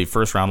 4, I believe,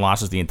 first round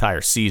losses the entire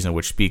season,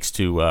 which speaks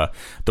to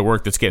the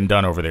work that's getting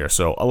done over there.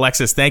 So,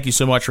 Alexis, thank you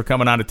so much for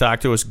coming on to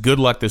talk to us. Good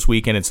luck this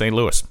weekend in St.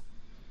 Louis.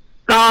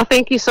 Oh,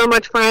 thank you so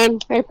much, Brian.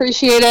 I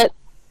appreciate it.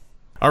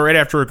 All right,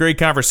 after a great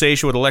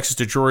conversation with Alexis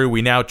DeJoria,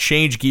 we now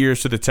change gears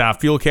to the top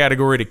fuel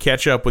category to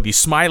catch up with the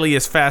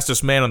smiliest,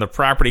 fastest man on the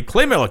property,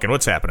 Clay Millican.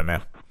 What's happening,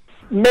 man?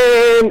 Man,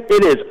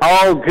 it is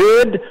all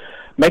good.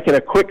 Making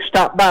a quick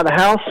stop by the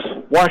house,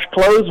 wash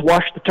clothes,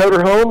 wash the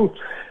toter home,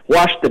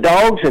 wash the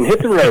dogs, and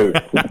hit the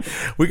road.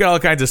 We got all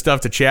kinds of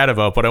stuff to chat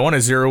about, but I want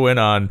to zero in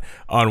on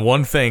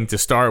one thing to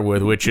start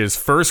with, which is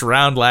first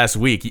round last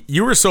week.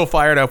 You were so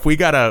fired up. We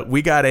got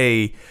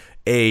a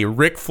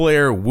Ric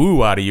Flair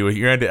woo out of you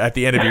at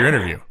the end of your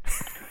interview.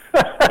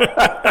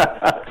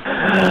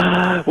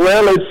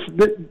 Well,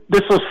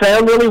 this will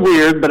sound really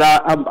weird, but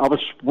I was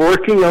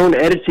working on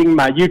editing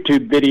my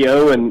YouTube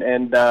video,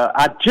 and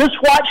I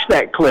just watched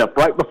that clip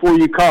right before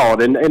you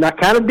called, and I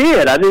kind of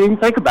did. I didn't even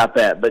think about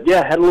that, but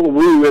yeah, I had a little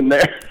woo in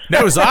there.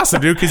 That was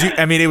awesome, dude. Because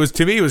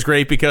it was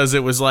great because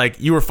it was like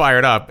you were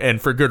fired up,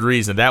 and for good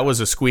reason. That was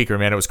a squeaker,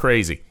 man. It was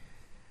crazy.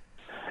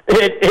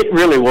 It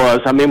really was.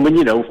 I mean,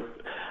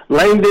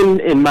 Langdon,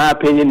 in my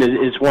opinion,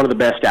 is one of the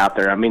best out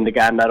there. I mean, the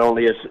guy not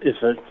only is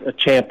a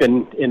champ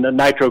in a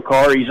nitro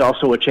car, he's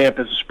also a champ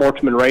as a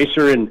sportsman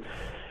racer. And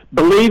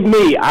believe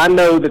me, I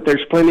know that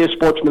there's plenty of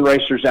sportsman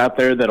racers out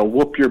there that'll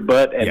whoop your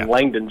butt, and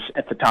Langdon's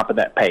at the top of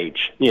that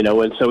page.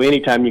 And so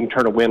anytime you can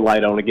turn a wind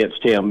light on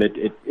against him,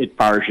 it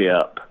fires you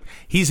up.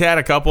 He's had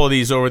a couple of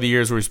these over the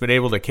years where he's been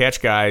able to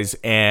catch guys,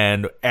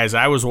 and as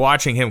I was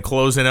watching him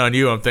close in on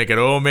you, I'm thinking,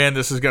 oh man,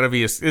 this is gonna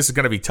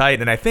be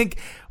tight. And I think,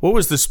 what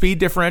was the speed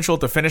differential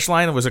at the finish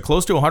line? Was it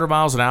close to 100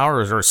 miles an hour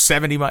or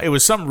 70 miles? It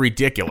was something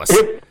ridiculous.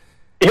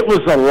 It was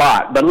a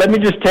lot, but let me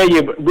just tell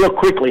you real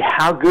quickly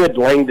how good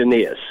Langdon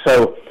is.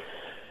 So,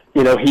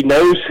 he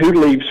knows who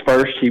leaves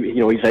first.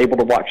 He's able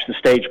to watch the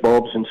stage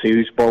bulbs and see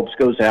whose bulbs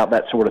goes out,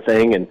 that sort of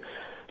thing. And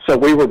so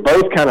we were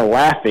both kind of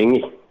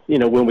laughing,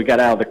 when we got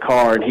out of the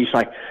car, and he's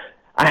like,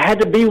 I had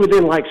to be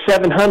within like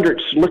 700s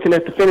looking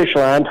at the finish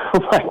line.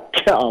 I'm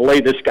like, golly,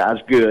 this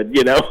guy's good,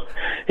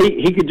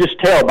 He could just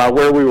tell by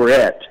where we were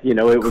at. It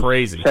was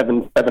crazy.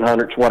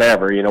 700s,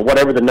 whatever,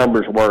 whatever the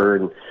numbers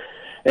were.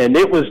 And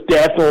it was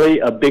definitely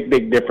a big,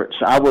 big difference.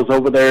 I was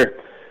over there,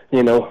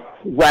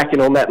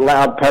 whacking on that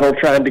loud pedal,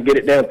 trying to get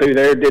it down through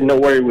there, didn't know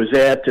where he was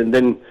at. And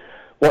then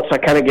once I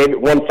kind of gave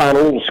it one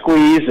final little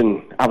squeeze,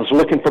 and I was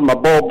looking for my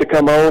bulb to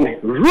come on,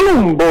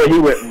 vroom, boy, he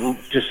went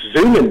just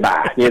zooming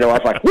by. I was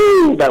like,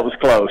 woo, that was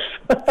close.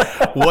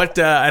 What?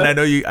 And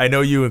I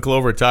know you and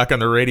Clover talk on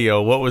the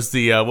radio. What was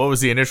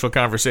the initial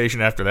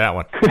conversation after that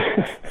one?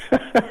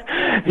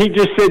 He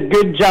just said,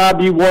 good job,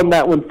 you won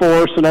that one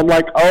for us. And I'm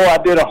like, oh, I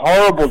did a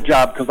horrible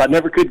job because I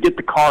never could get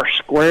the car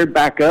squared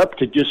back up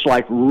to just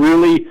like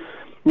really,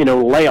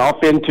 lay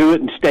off into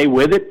it and stay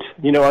with it.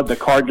 The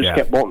car just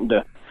kept wanting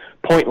to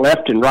point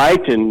left and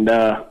right, and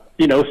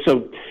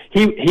so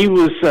he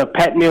was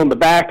patting me on the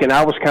back, and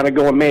I was kind of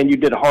going, man, you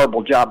did a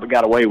horrible job but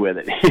got away with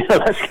it.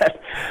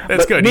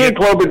 That's good. Me and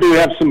Clover do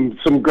have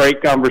some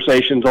great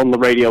conversations on the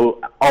radio.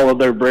 All of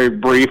them very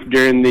brief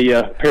during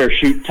the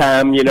parachute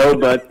time,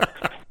 but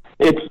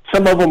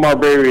some of them are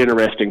very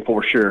interesting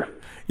for sure.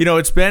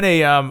 It's been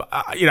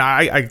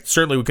I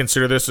certainly would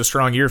consider this a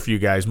strong year for you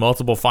guys.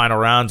 Multiple final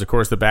rounds, of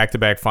course, the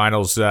back-to-back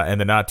finals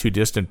and the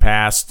not-too-distant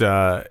past.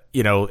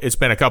 It's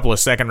been a couple of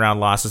second-round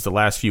losses the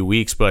last few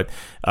weeks, but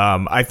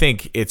I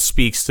think it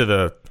speaks to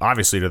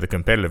the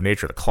competitive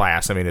nature of the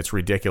class. I mean, it's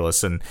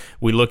ridiculous, and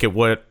we look at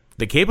what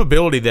the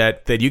capability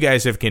that you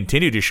guys have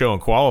continued to show in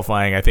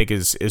qualifying, I think,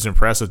 is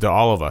impressive to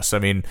all of us. I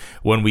mean,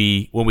 when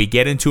we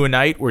get into a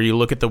night where you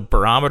look at the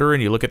barometer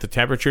and you look at the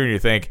temperature and you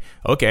think,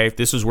 okay,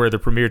 this is where the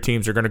premier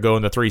teams are going to go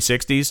in the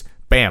 360s,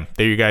 bam,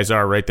 there you guys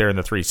are right there in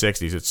the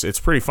 360s. It's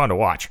pretty fun to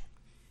watch.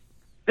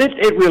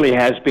 It really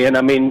has been.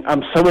 I mean,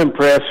 I'm so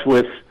impressed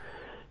with,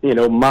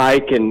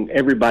 Mike and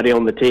everybody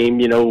on the team.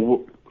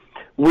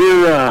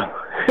 We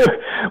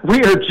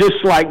are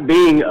just like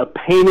being a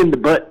pain in the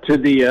butt to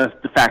the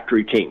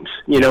factory teams,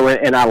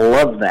 and I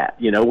love that.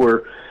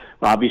 We're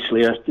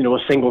obviously a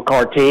single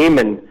car team,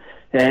 and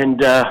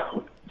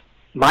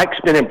Mike's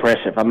been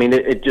impressive. I mean,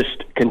 it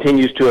just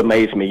continues to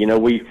amaze me.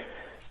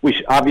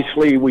 We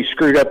obviously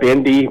screwed up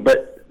Indy,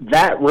 but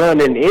that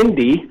run in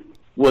Indy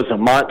was a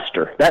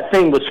monster. That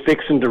thing was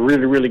fixing to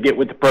really, really get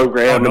with the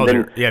program. Oh,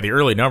 no, the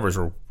early numbers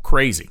were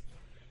crazy.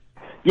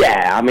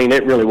 Yeah, I mean,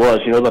 it really was.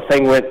 The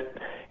thing went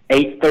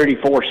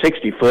 834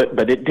 60-foot,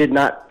 but it did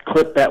not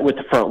clip that with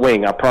the front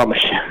wing, I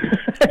promise you.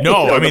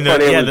 No, I mean,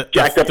 the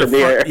jacked up in the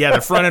air. Yeah,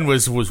 the front end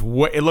was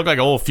way, it looked like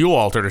a old fuel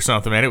altered or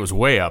something, man. It was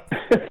way up.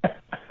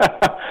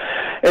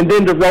 and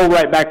then to roll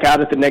right back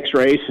out at the next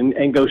race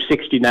and go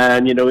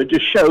 69, it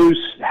just shows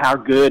how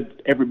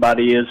good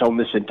everybody is on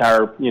this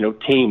entire,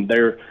 team.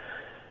 They're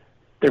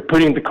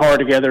putting the car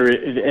together,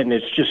 and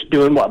it's just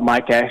doing what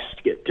Mike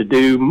asked it to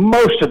do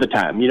most of the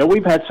time.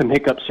 We've had some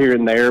hiccups here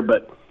and there,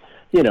 but,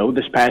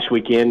 this past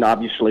weekend,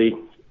 obviously,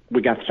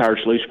 we got the tires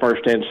loose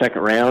first and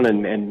second round,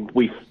 and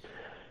we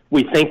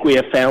think we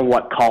have found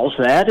what caused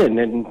that. And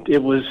then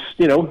it was,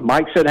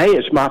 Mike said, hey,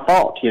 it's my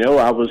fault.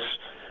 I was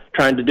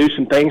trying to do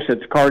some things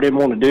that the car didn't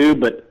want to do.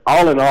 But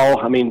all in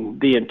all, I mean,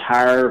 the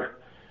entire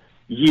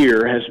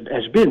year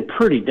has been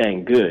pretty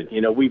dang good.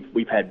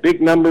 We've had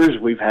big numbers.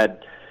 We've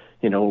had,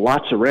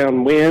 lots of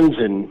round wins.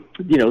 And,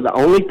 the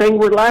only thing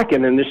we're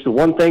lacking, and this is the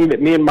one thing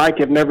that me and Mike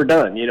have never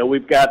done,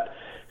 we've got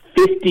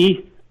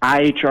 50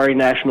 IHRA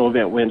national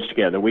event wins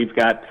together. We've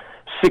got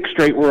 6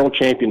 straight world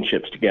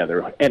championships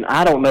together. And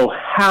I don't know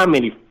how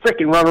many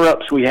freaking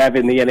runner-ups we have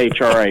in the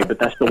NHRA, but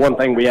that's the one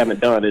thing we haven't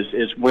done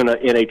is win an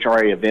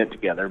NHRA event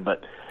together.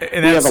 But we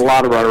have a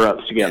lot of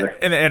runner-ups together.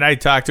 And I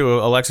talked to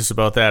Alexis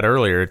about that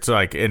earlier. It's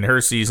like in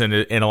her season,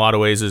 in a lot of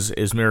ways,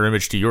 is mirror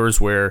image to yours,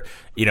 where,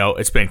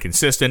 it's been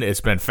consistent, it's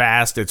been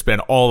fast, it's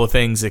been all the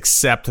things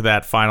except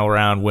that final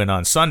round win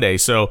on Sunday.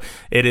 So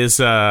it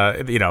is,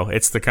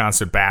 it's the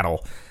constant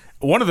battle.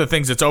 One of the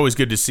things that's always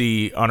good to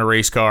see on a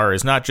race car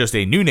is not just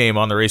a new name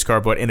on the race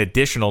car, but an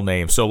additional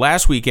name. So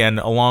last weekend,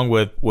 along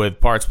with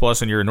Parts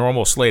Plus and your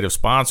normal slate of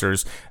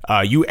sponsors,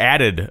 you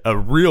added a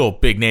real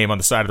big name on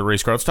the side of the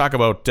race car. Let's talk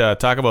about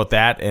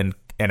that and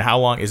how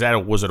long is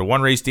that? Was it a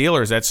one race deal,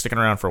 or is that sticking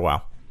around for a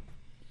while?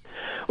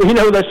 Well,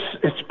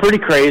 it's pretty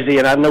crazy,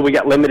 and I know we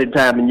got limited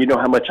time, and you know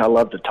how much I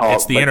love to talk.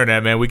 It's the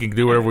internet, man. We can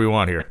do whatever we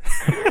want here.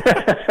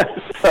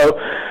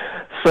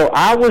 So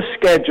I was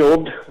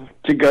scheduled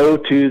to go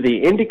to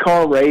the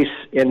IndyCar race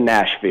in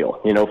Nashville.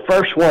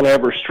 First one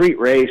ever, street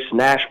race,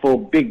 Nashville,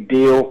 big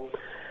deal.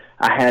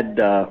 I had,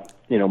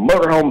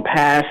 motorhome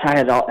pass. I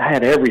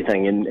had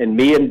everything, and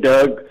me and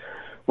Doug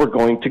were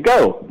going to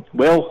go.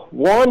 Well,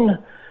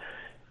 one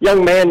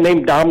young man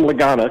named Dom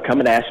Lagana come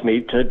and asked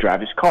me to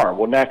drive his car.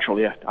 Well,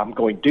 naturally, I'm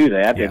going to do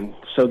that, yeah. And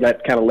so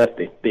that kind of left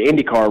the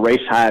IndyCar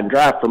race high and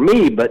dry for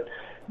me, but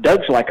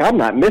Doug's like, I'm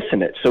not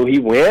missing it. So he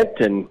went,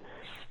 and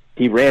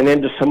he ran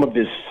into some of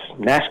his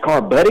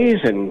NASCAR buddies,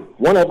 and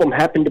one of them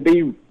happened to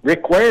be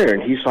Rick Ware,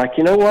 and he's like,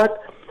 you know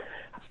what?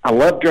 I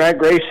love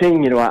drag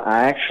racing.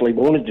 I actually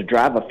wanted to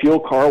drive a fuel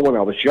car when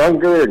I was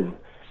younger, and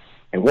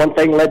one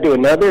thing led to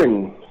another,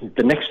 and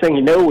the next thing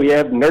you know, we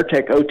have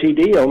Nurtec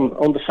OTD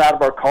on the side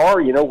of our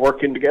car,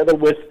 working together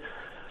with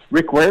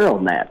Rick Ware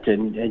on that,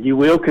 and you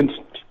will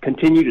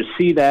continue to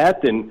see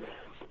that, and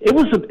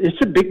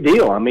it's a big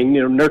deal. I mean,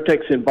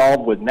 Nurtec's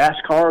involved with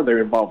NASCAR,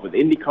 they're involved with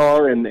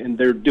IndyCar, and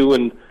they're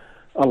doing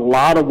a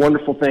lot of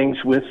wonderful things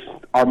with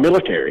our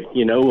military.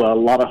 A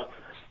lot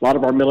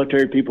of our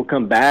military people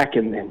come back,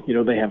 and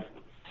they have,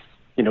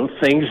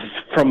 things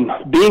from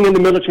being in the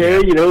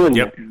military, and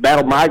yep.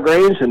 battle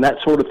migraines and that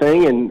sort of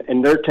thing. And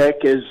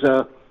Nurtec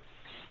has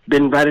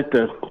been right at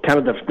the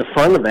kind of the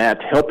front of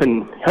that,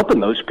 helping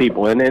those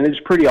people, and it's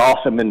pretty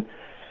awesome. And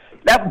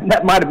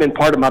that might have been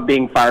part of my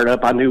being fired up.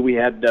 I knew we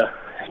had, a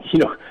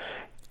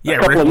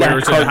couple of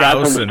NASCAR guys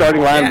on the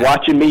starting line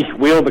watching me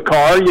wheel the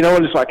car, and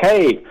it's like,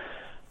 hey,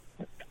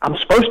 I'm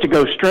supposed to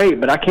go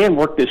straight, but I can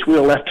work this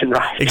wheel left and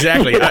right.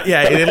 Exactly.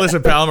 And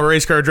listen, pal, I'm a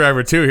race car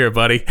driver too here,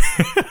 buddy.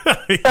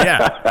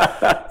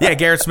 Yeah,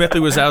 Garrett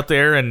Smithley was out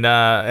there, and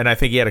I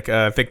think he had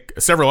I think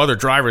several other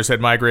drivers had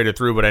migrated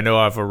through, but I know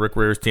of a Rick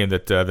Ware's team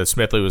that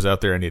Smithley was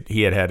out there, and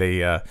he had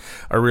a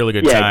really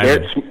good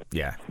time.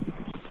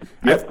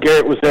 Yep,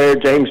 Garrett was there.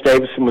 James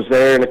Davison was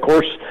there, and of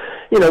course,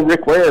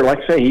 Rick Ware, like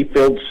I say, he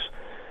fields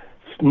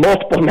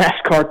multiple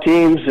NASCAR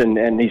teams,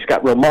 and he's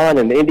got Roman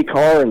and the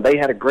IndyCar, and they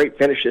had a great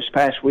finish this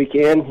past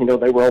weekend.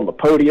 They were on the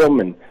podium,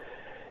 and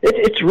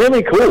it's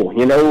really cool.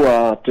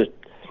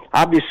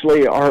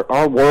 Obviously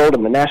our world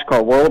and the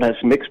NASCAR world has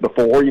mixed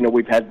before.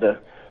 We've had the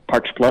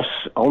Parts Plus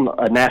on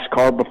a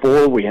NASCAR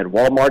before. We had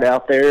Walmart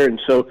out there,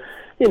 and so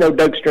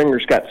Doug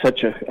Stringer's got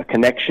such a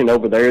connection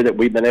over there that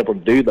we've been able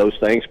to do those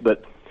things,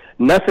 but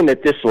nothing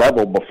at this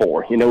level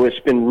before. It's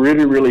been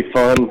really, really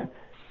fun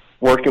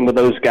working with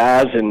those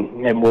guys,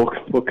 and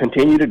we'll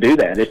continue to do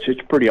that.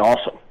 It's pretty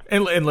awesome.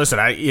 And listen,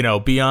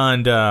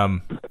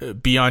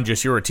 beyond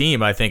just your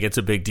team, I think it's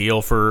a big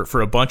deal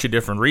for a bunch of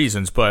different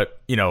reasons. But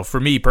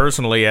for me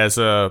personally, as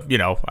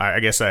I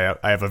guess I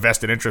have a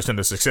vested interest in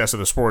the success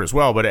of the sport as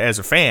well. But as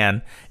a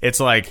fan,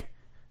 it's like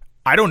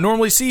I don't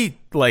normally see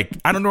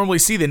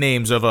the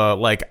names of a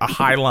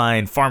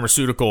Highline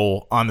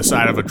pharmaceutical on the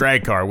side of a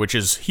drag car, which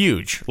is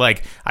huge.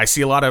 Like, I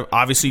see a lot of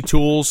obviously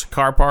tools,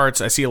 car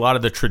parts. I see a lot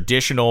of the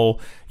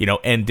traditional,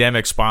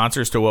 endemic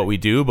sponsors to what we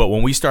do. But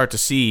when we start to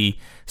see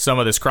some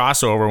of this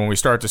crossover, when we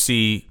start to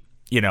see,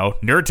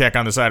 Nurtec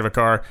on the side of a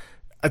car,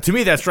 to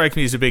me, that strikes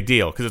me as a big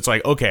deal because it's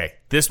like, okay,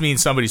 this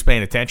means somebody's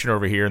paying attention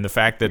over here, and the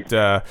fact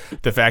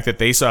that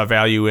they saw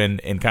value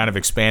in kind of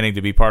expanding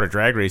to be part of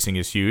drag racing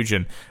is huge.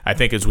 And I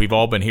think as we've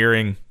all been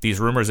hearing these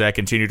rumors that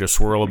continue to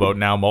swirl about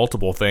now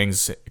multiple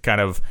things,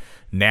 kind of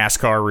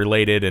NASCAR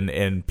related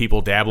and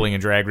people dabbling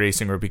in drag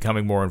racing or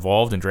becoming more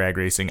involved in drag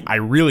racing, I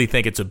really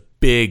think it's a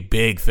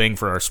big thing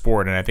for our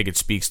sport, and I think it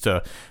speaks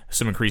to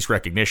some increased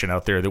recognition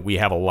out there that we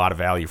have a lot of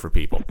value for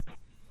people.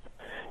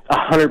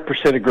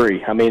 100%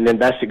 agree. I mean, and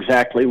that's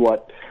exactly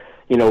what,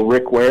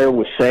 Rick Ware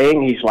was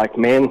saying. He's like,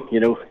 man,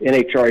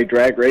 NHRA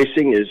drag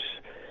racing is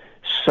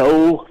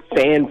so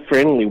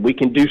fan-friendly. We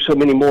can do so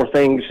many more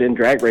things in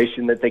drag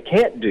racing that they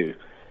can't do,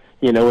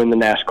 in the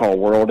NASCAR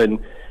world.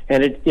 And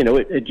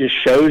it just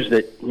shows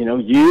that,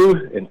 you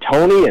and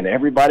Tony and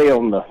everybody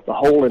on the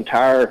whole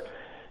entire,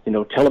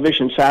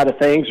 television side of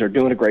things are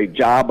doing a great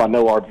job. I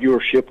know our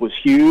viewership was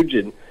huge,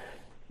 and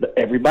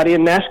everybody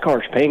in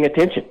NASCAR is paying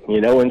attention,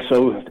 and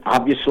so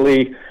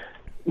obviously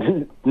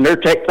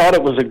Nurtec thought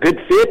it was a good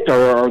fit,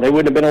 or they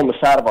wouldn't have been on the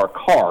side of our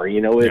car.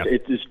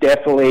 It is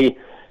definitely,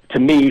 to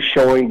me,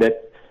 showing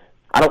that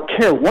I don't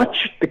care what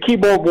the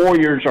keyboard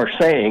warriors are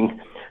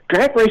saying,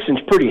 drag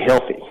racing's pretty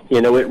healthy.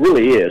 It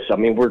really is. I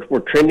mean,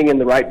 we're trending in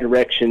the right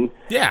direction.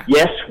 Yeah.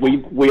 Yes,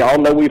 we all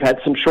know we've had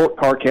some short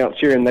car counts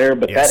here and there,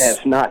 but that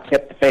has not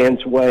kept the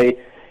fans away.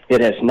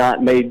 It has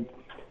not made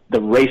the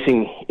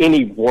racing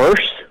any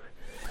worse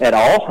at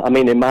all. I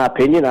mean, in my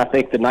opinion, I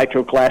think the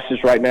nitro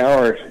classes right now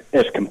are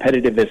as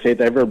competitive as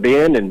they've ever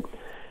been, and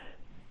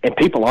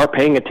people are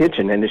paying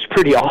attention, and it's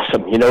pretty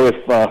awesome.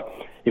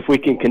 If we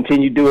can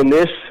continue doing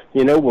this,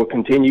 we'll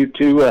continue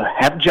to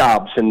have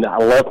jobs, and I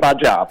love my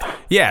job.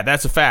 Yeah,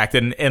 that's a fact.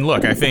 And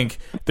look, I think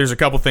there's a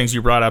couple things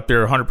you brought up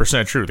there,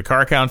 100% true. The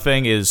car count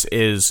thing is,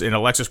 and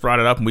Alexis brought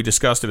it up, and we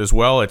discussed it as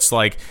well. It's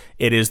like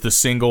it is the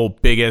single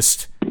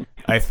biggest,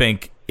 I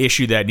think,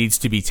 issue that needs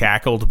to be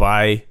tackled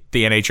by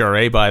the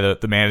NHRA, by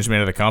the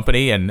management of the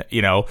company. And,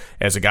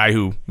 as a guy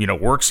who,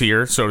 works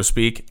here, so to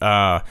speak,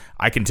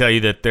 I can tell you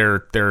that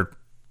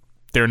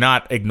they're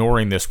not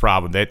ignoring this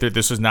problem.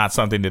 This is not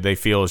something that they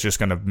feel is just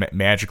going to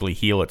magically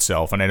heal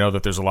itself. And I know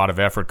that there's a lot of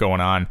effort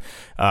going on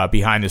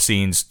behind the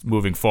scenes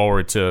moving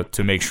forward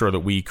to make sure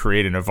that we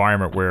create an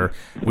environment where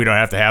we don't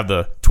have to have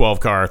the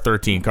 12-car,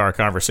 13-car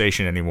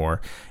conversation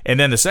anymore. And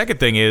then the second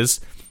thing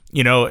is,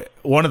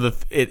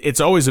 it's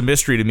always a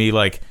mystery to me,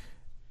 like,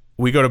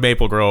 we go to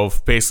Maple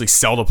Grove, basically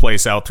sell the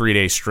place out 3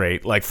 days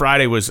straight. Like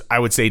Friday was, I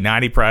would say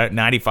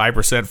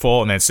 95%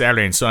 full, and then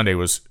Saturday and Sunday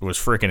was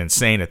freaking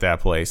insane at that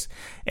place.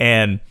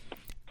 And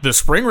the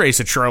spring race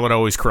at Charlotte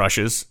always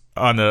crushes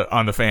on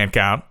the fan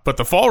count, but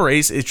the fall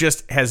race, it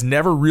just has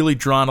never really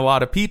drawn a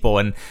lot of people.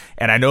 And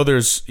I know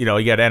there's, you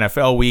got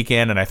NFL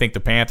weekend, and I think the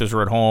Panthers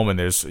are at home, and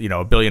there's,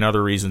 a billion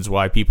other reasons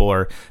why people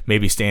are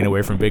maybe staying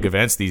away from big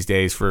events these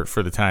days for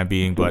the time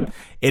being. But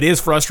it is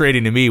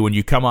frustrating to me when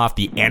you come off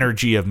the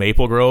energy of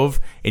Maple Grove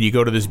and you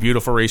go to this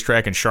beautiful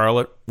racetrack in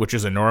Charlotte, which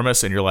is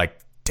enormous, and you're like,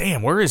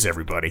 damn, where is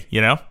everybody,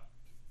 Yeah,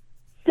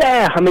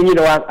 I mean,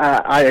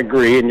 I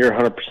agree, and you're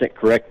 100%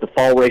 correct. The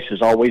fall race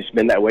has always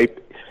been that way.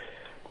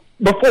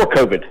 Before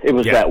COVID, it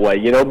was that way,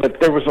 but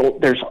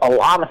there's a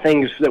lot of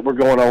things that were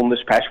going on this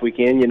past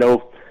weekend.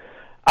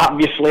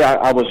 Obviously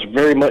I was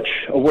very much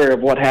aware of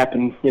what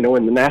happened, in the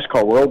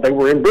NASCAR world. They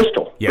were in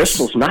Bristol. Yes.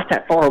 Bristol's not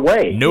that far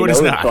away. No, it is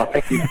not. So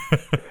I think,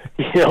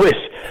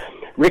 it's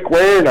Rick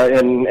Ware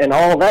and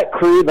all of that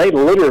crew, they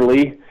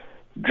literally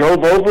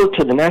drove over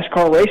to the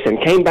NASCAR race and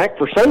came back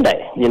for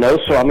Sunday,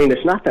 So, I mean,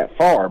 it's not that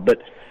far,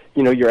 but,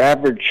 your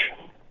average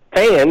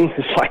fan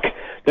is like,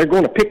 they're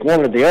going to pick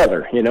one or the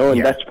other,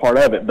 and that's part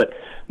of it. But,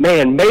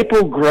 man,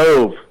 Maple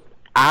Grove,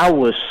 I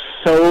was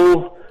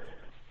so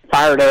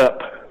fired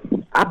up.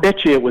 I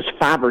bet you it was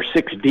 5 or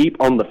 6 deep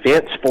on the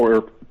fence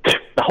for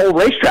the whole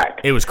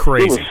racetrack. It was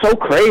crazy. It was so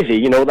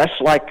crazy.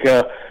 That's like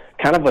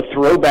kind of a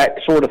throwback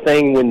sort of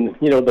thing when,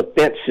 the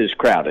fence is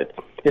crowded.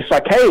 It's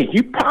like, hey,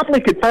 you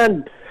probably could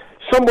find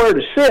somewhere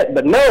to sit,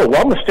 but no, I'm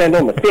going to stand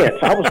on the fence.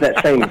 I was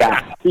that same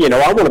guy.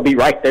 I want to be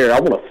right there. I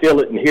want to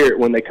feel it and hear it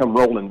when they come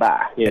rolling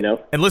by,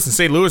 And listen,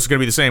 St. Louis is going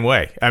to be the same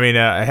way. I mean,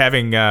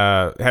 having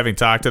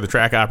talked to the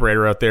track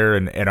operator out there,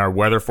 and our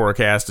weather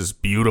forecast is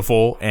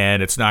beautiful,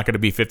 and it's not going to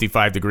be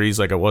 55 degrees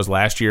like it was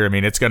last year. I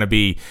mean, it's going to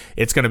be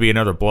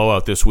another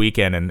blowout this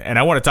weekend. And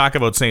I want to talk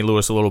about St.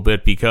 Louis a little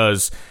bit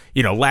because,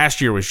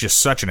 last year was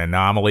just such an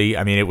anomaly.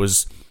 I mean, it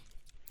was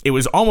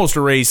almost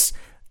a race.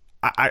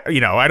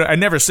 I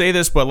never say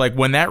this, but like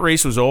when that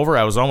race was over,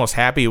 I was almost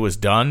happy it was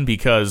done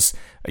because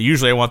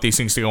usually I want these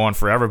things to go on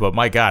forever. But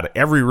my God,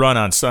 every run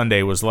on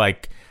Sunday was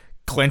like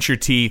clench your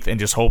teeth and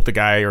just hope the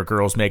guy or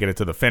girl's making it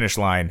to the finish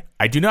line.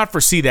 I do not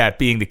foresee that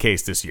being the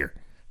case this year.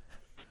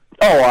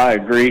 Oh, I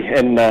agree.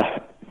 And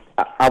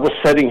I was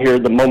sitting here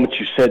the moment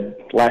you said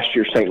last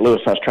year St. Louis,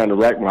 I was trying to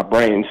rack my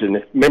brains. And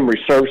if memory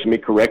serves me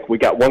correct, we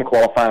got one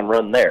qualifying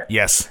run there.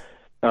 Yes.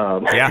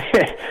 Yeah,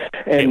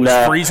 and, it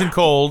was freezing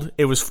cold.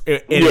 It was,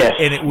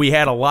 we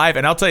had a live,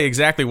 and I'll tell you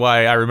exactly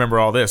why I remember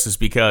all this is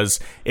because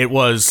it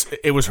was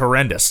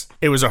horrendous.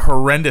 It was a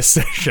horrendous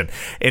session.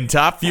 In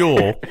Top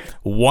Fuel,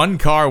 one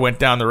car went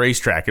down the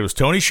racetrack. It was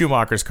Tony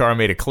Schumacher's car,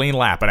 made a clean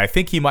lap, and I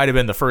think he might have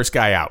been the first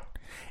guy out.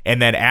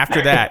 And then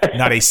after that,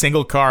 not a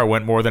single car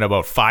went more than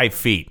about 5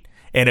 feet.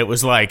 And it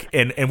was like,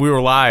 and we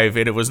were live,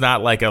 and it was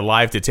not like a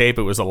live to tape.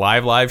 It was a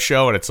live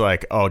show, and it's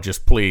like, oh,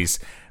 just please.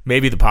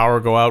 Maybe the power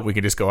will go out. We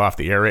can just go off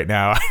the air right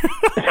now.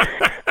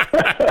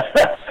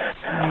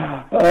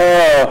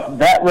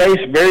 That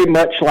race, very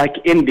much like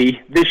Indy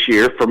this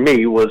year, for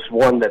me, was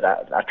one that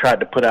I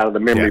tried to put out of the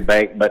memory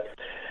bank. But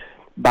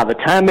by the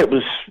time it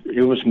was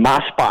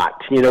my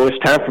spot,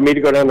 it's time for me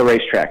to go down the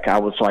racetrack. I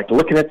was like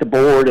looking at the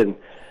board, and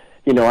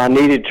I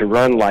needed to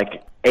run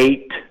like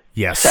 8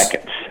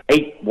 seconds,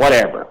 8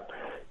 whatever,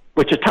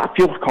 which a Top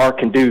Fuel car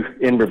can do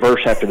in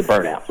reverse after the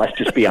burnout. Let's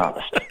just be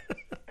honest.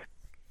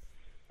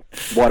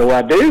 What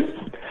do?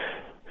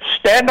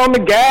 Stand on the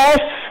gas,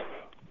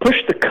 push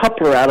the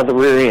coupler out of the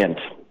rear end.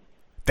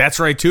 That's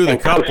right, too, the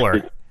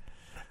coupler.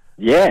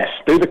 Yes,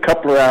 threw the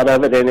coupler out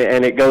of it,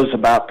 and it goes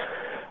about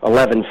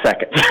 11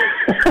 seconds.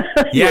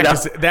 Yeah,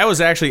 because that was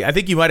actually, I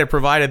think you might have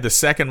provided the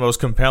second most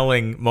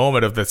compelling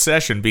moment of the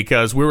session,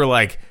 because we were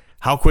like,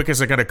 how quick is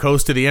it going to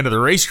coast to the end of the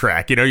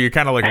racetrack? You're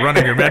kind of like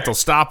running your mental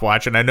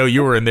stopwatch, and I know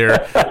you were in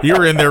there. You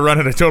were in there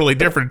running a totally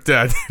different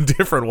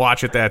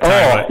watch at that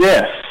time.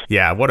 Yes.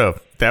 Yeah,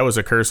 that was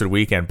a cursed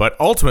weekend. But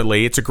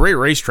ultimately, it's a great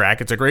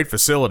racetrack. It's a great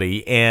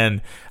facility,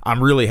 and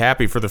I'm really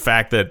happy for the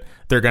fact that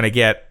they're going to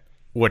get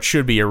what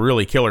should be a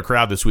really killer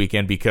crowd this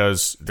weekend,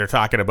 because they're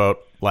talking about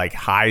like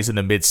highs in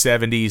the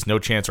mid-70s, no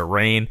chance of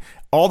rain.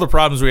 All the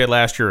problems we had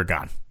last year are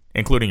gone,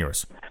 including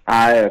yours.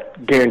 I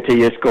guarantee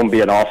you it's going to be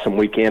an awesome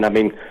weekend. I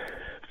mean,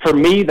 for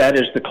me, that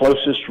is the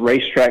closest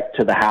racetrack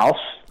to the house.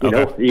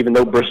 Even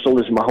though Bristol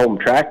is my home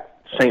track,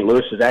 St.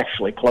 Louis is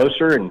actually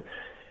closer, and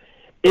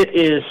it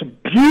is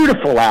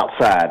beautiful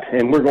outside,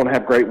 and we're going to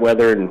have great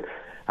weather, and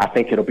I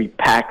think it'll be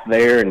packed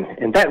there,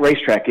 and that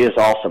racetrack is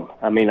awesome.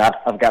 I mean,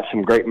 I've got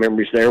some great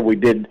memories there. We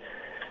did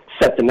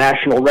set the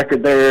national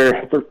record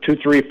there 2,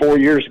 3, 4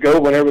 years ago,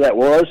 whenever that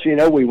was.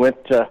 We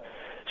went to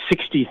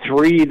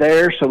 63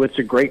 there, so it's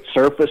a great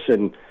surface,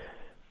 and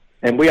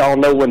we all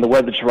know when the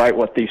weather's right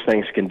what these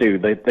things can do.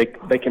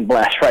 They can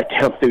blast right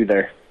down through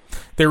there.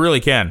 They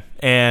really can.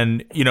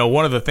 And,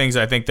 one of the things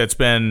I think that's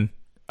been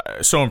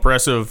so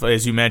impressive,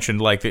 as you mentioned,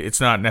 like it's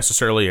not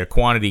necessarily a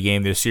quantity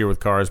game this year with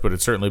cars, but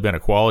it's certainly been a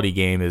quality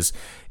game, is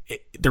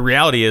the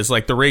reality is,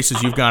 like, the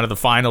races you've gone to the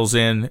finals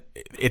in,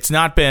 it's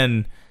not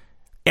been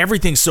 –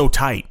 everything's so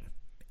tight.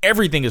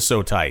 Everything is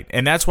so tight,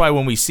 and that's why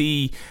when we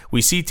see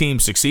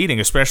teams succeeding,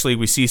 especially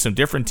we see some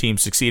different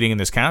teams succeeding in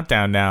this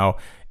countdown now,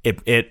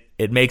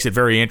 it makes it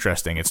very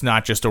interesting. It's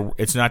not just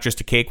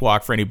a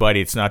cakewalk for anybody.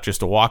 It's not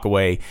just a walk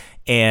away.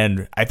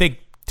 And I think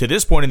to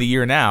this point in the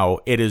year now,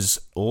 it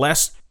is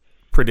less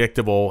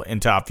predictable in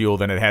Top Fuel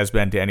than it has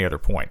been to any other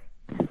point.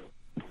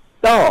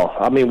 Oh,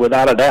 I mean,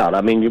 without a doubt.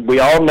 I mean, we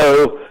all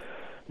know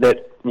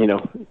that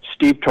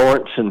Steve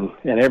Torrance and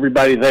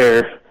everybody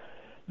there,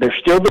 they're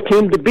still the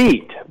team to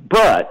beat,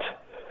 but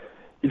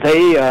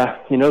they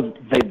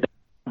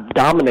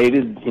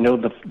dominated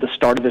the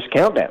start of this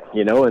countdown,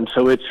 and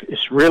so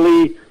it's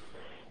really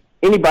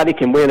anybody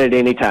can win at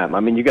any time. I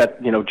mean, you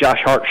got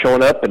Josh Hart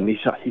showing up, and he's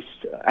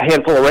a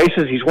handful of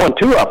races, he's won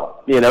 2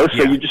 of them,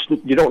 so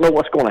you don't know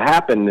what's going to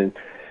happen, and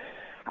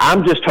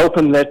I'm just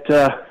hoping that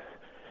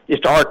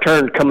it's our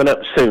turn coming up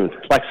soon.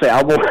 Like I say,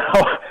 I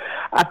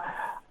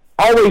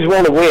always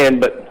want to win,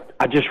 but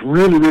I just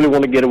really, really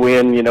want to get a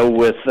win,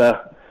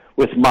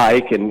 with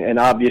Mike and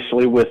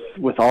obviously with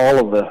all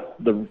of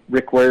the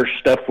Rick Ware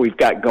stuff we've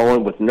got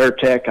going with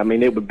Nurtec. I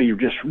mean, it would be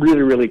just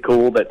really, really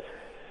cool that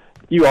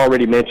you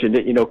already mentioned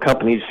it,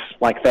 companies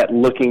like that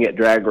looking at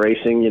drag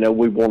racing,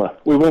 we want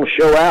to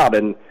show out,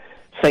 and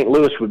St.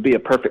 Louis would be a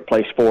perfect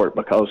place for it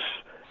because,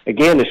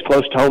 again, it's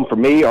close to home for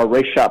me. Our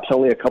race shop's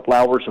only a couple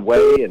hours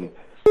away, and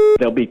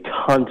there'll be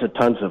tons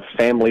of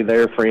family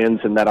there,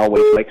 friends, and that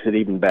always makes it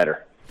even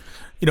better.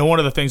 One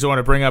of the things I want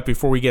to bring up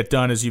before we get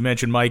done is you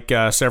mentioned Mike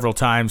several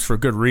times for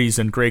good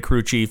reason, great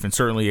crew chief, and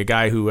certainly a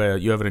guy who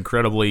you have an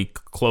incredibly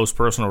close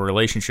personal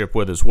relationship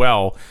with as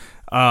well.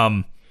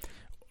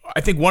 I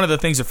think one of the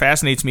things that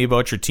fascinates me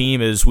about your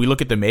team is we look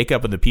at the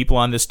makeup of the people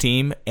on this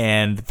team,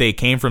 and they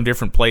came from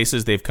different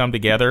places. They've come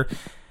together.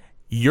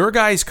 Your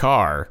guys'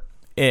 car,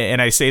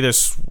 and I say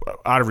this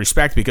out of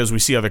respect because we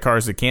see other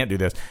cars that can't do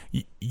this,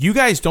 you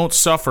guys don't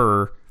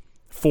suffer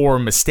for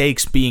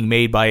mistakes being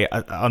made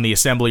on the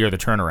assembly or the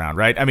turnaround,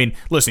 right? I mean,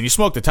 listen, you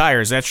smoke the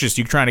tires, that's just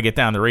you trying to get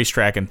down the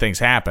racetrack and things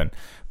happen.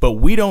 But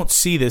we don't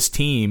see this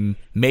team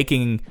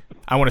making,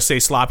 I want to say,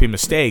 sloppy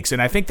mistakes,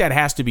 and I think that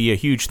has to be a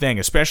huge thing,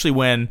 especially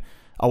when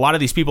a lot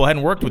of these people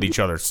hadn't worked with each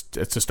other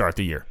to start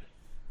the year.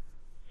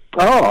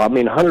 Oh, I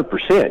mean,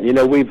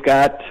 100%. We've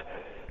got,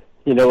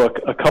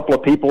 a couple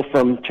of people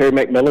from Terry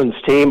McMillan's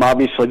team.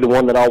 Obviously, the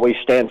one that always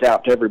stands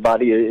out to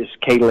everybody is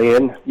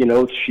Kaylin.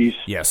 She's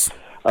yes.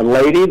 a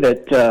lady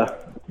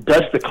that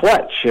does the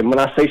clutch. And when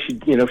I say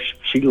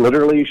she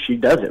literally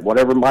does it.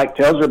 Whatever Mike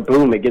tells her,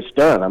 boom, it gets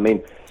done. I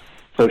mean,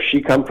 so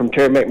she come from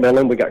Terry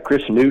McMillan. We got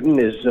Chris Newton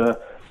is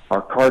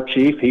our car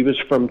chief. He was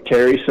from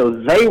Terry. So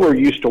they were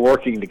used to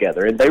working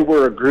together, and they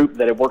were a group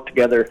that had worked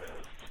together.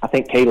 I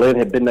think Kaylin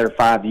had been there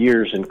 5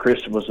 years, and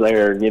Chris was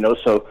there,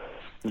 so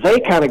they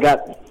kind of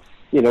got,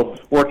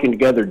 working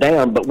together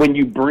down. But when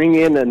you bring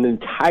in an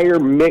entire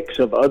mix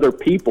of other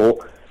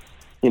people,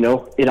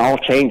 it all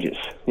changes,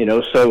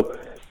 So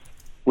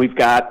we've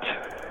got,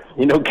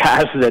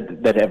 guys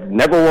that have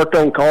never worked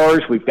on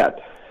cars. We've got,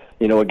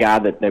 a guy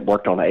that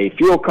worked on a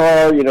fuel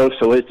car,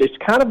 so it's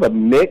kind of a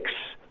mix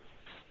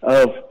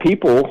of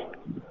people.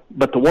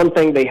 But the one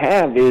thing they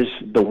have is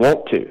the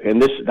want to,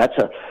 and that's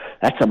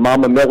a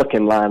Mama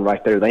Millican line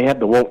right there. They have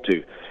the want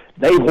to.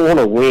 They want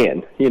to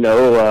win,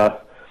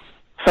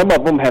 Some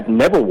of them have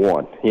never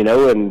won,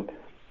 and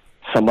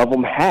some of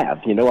them have,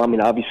 I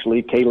mean,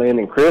 obviously Kaylin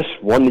and Chris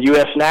won the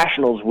U.S.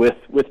 Nationals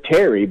with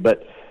Terry,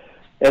 but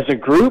as a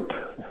group,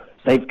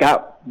 they've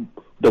got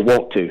the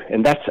want to,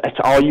 and that's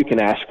all you can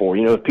ask for.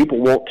 If people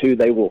want to,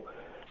 they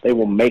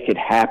will make it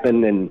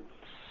happen, and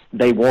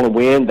they want to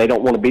win. They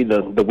don't want to be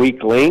the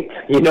weak link.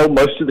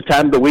 Most of the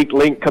time the weak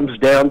link comes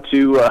down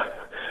to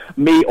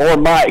me or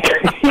Mike,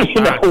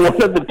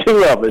 one of the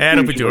two of us.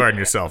 Don't be too hard on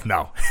yourself.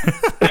 No.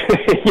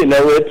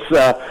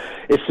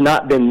 It's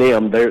not been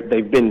them.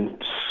 They've been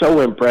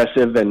so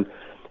impressive, and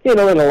and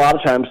a lot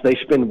of times they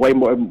spend way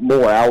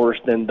more hours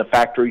than the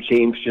factory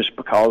teams, just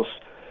because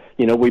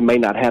we may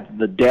not have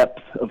the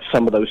depth of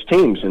some of those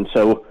teams, and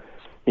so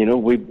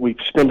we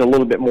spend a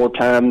little bit more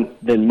time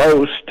than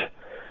most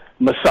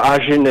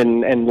massaging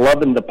and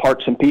loving the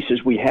parts and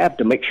pieces we have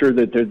to make sure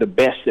that they're the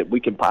best that we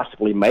can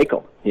possibly make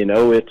them.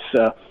 It's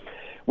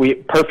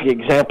perfect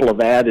example of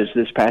that is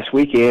this past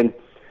weekend.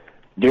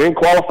 During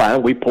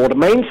qualifying, we pulled a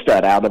main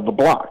stud out of the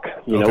block.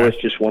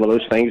 It's just one of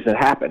those things that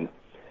happen.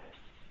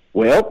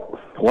 Well,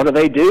 what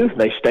do?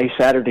 They stay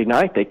Saturday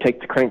night. They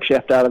take the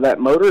crankshaft out of that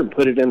motor and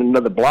put it in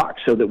another block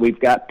so that we've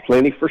got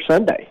plenty for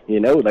Sunday.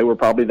 They were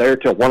probably there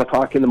till 1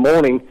 o'clock in the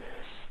morning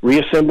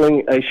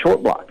reassembling a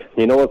short block.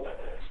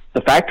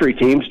 The factory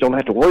teams don't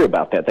have to worry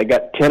about that. They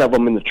got 10 of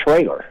them in the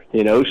trailer,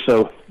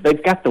 so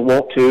they've got the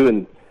want to,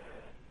 and,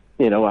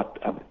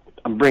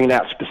 I'm bringing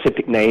out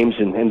specific names,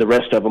 and the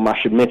rest of them, I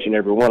should mention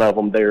every one of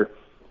them. They're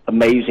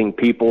amazing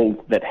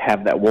people that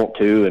have that want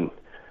to, and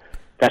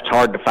that's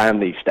hard to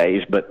find these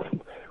days, but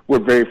we're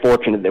very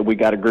fortunate that we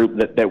got a group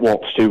that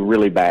wants to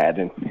really bad,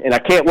 and I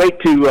can't wait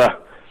to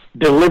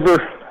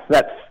deliver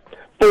that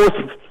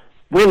fourth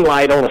win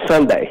light on a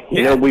Sunday.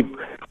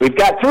 We've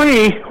got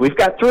three,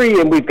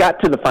 and we've got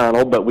to the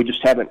final, but we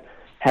just haven't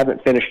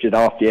finished it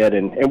off yet,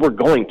 and we're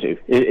going to.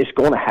 It's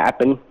going to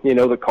happen.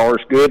 The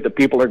car's good, the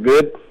people are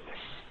good.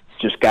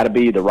 It's just got to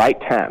be the right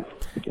time,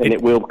 and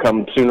it will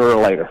come sooner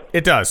or later.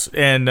 It does,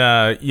 and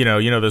you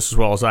know this as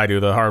well as I do.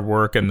 The hard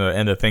work and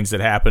the things that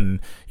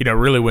happen,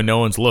 really when no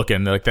one's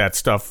looking, like that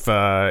stuff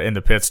in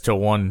the pits till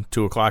 1,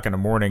 2 o'clock in the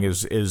morning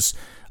is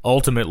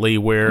ultimately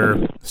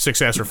where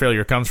success or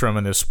failure comes from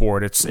in this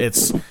sport.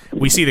 It's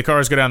we see the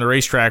cars go down the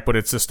racetrack, but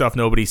it's the stuff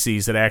nobody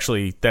sees that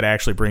actually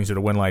brings you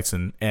to win lights,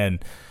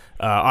 and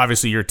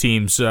obviously your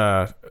team's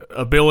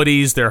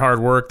abilities, their hard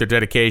work, their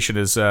dedication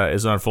is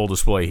on full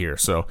display here.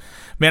 So,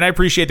 man, I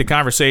appreciate the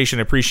conversation.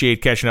 I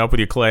appreciate catching up with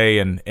you, Clay,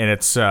 and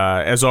it's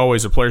as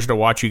always a pleasure to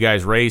watch you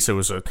guys race. It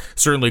was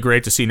certainly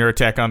great to see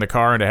Nurtec on the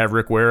car and to have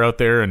Rick Ware out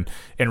there and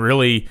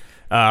really.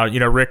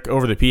 Rick,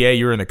 over the PA,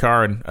 you were in the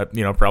car and,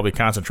 probably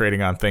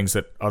concentrating on things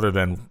that other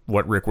than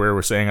what Rick Ware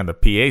was saying on the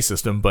PA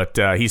system. But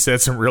he said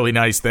some really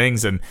nice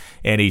things and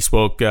he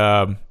spoke,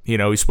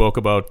 he spoke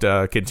about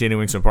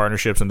continuing some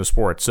partnerships in the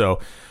sport. So,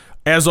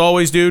 as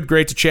always, dude,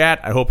 great to chat.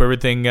 I hope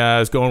everything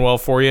is going well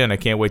for you, and I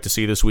can't wait to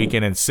see you this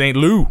weekend in St.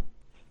 Louis.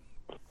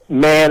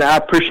 Man, I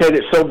appreciate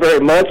it so very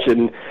much,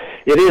 and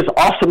it is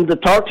awesome to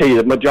talk to you.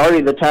 The majority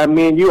of the time,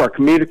 me and you are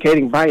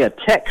communicating via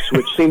text,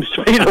 which seems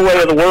to be the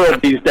way of the world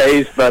these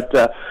days. But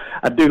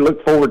I do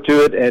look forward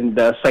to it, and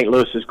St.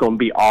 Louis is going to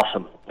be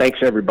awesome. Thanks,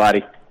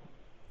 everybody.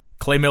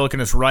 Clay Millican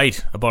is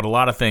right about a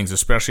lot of things,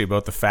 especially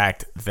about the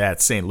fact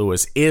that St.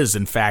 Louis is,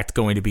 in fact,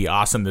 going to be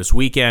awesome this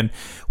weekend.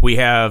 We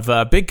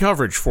have big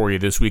coverage for you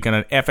this weekend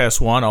on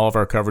FS1. All of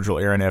our coverage will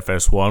air on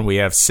FS1. We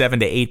have 7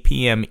 to 8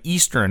 p.m.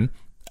 Eastern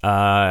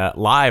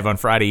live on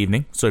Friday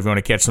evening. So if you want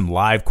to catch some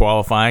live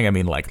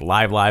qualifying, like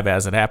live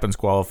as it happens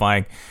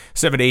qualifying,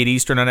 7 to 8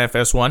 Eastern on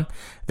FS1.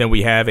 Then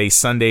we have a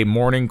Sunday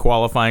morning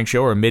qualifying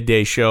show or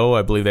midday show.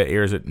 I believe that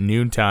airs at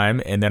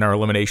noontime. And then our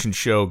elimination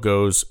show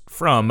goes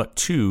from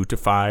 2 to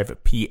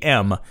 5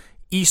 p.m.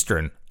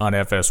 Eastern on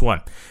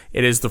FS1.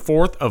 It is the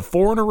fourth of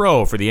 4 in a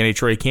row for the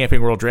NHRA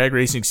Camping World Drag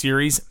Racing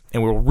Series,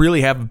 and we'll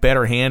really have a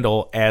better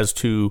handle as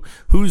to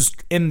who's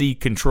in the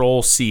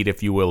control seat,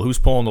 if you will, who's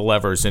pulling the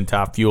levers in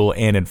Top Fuel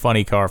and in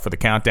Funny Car for the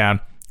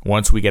countdown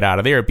once we get out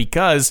of there,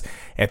 because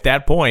at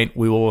that point,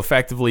 we will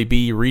effectively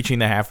be reaching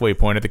the halfway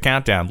point of the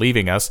countdown,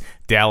 leaving us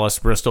Dallas,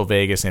 Bristol,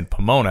 Vegas, and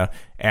Pomona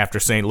after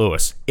St.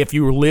 Louis. If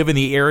you live in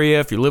the area,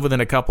 if you live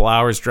within a couple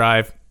hours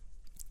drive,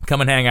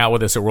 come and hang out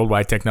with us at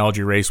Worldwide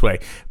Technology Raceway.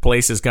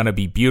 Place is going to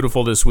be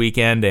beautiful this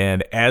weekend,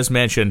 and as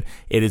mentioned,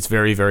 it is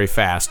very, very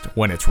fast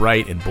when it's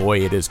right, and boy,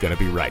 it is going to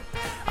be right.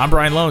 I'm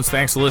Brian Lohnes.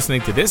 Thanks for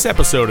listening to this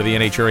episode of the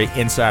NHRA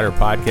Insider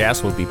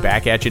Podcast. We'll be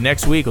back at you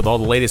next week with all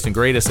the latest and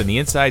greatest and the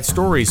inside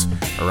stories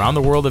around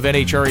the world of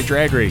NHRA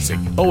drag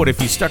racing. Oh, and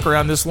if you stuck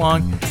around this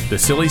long, the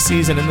silly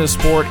season in this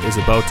sport is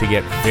about to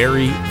get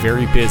very,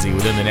 very busy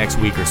within the next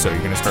week or so. You're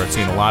going to start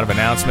seeing a lot of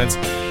announcements.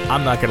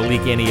 I'm not going to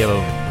leak any of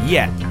them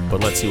yet,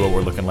 but let's see what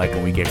we're looking like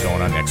when we get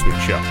going on next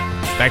week's show.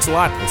 Thanks a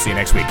lot. We'll see you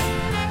next week.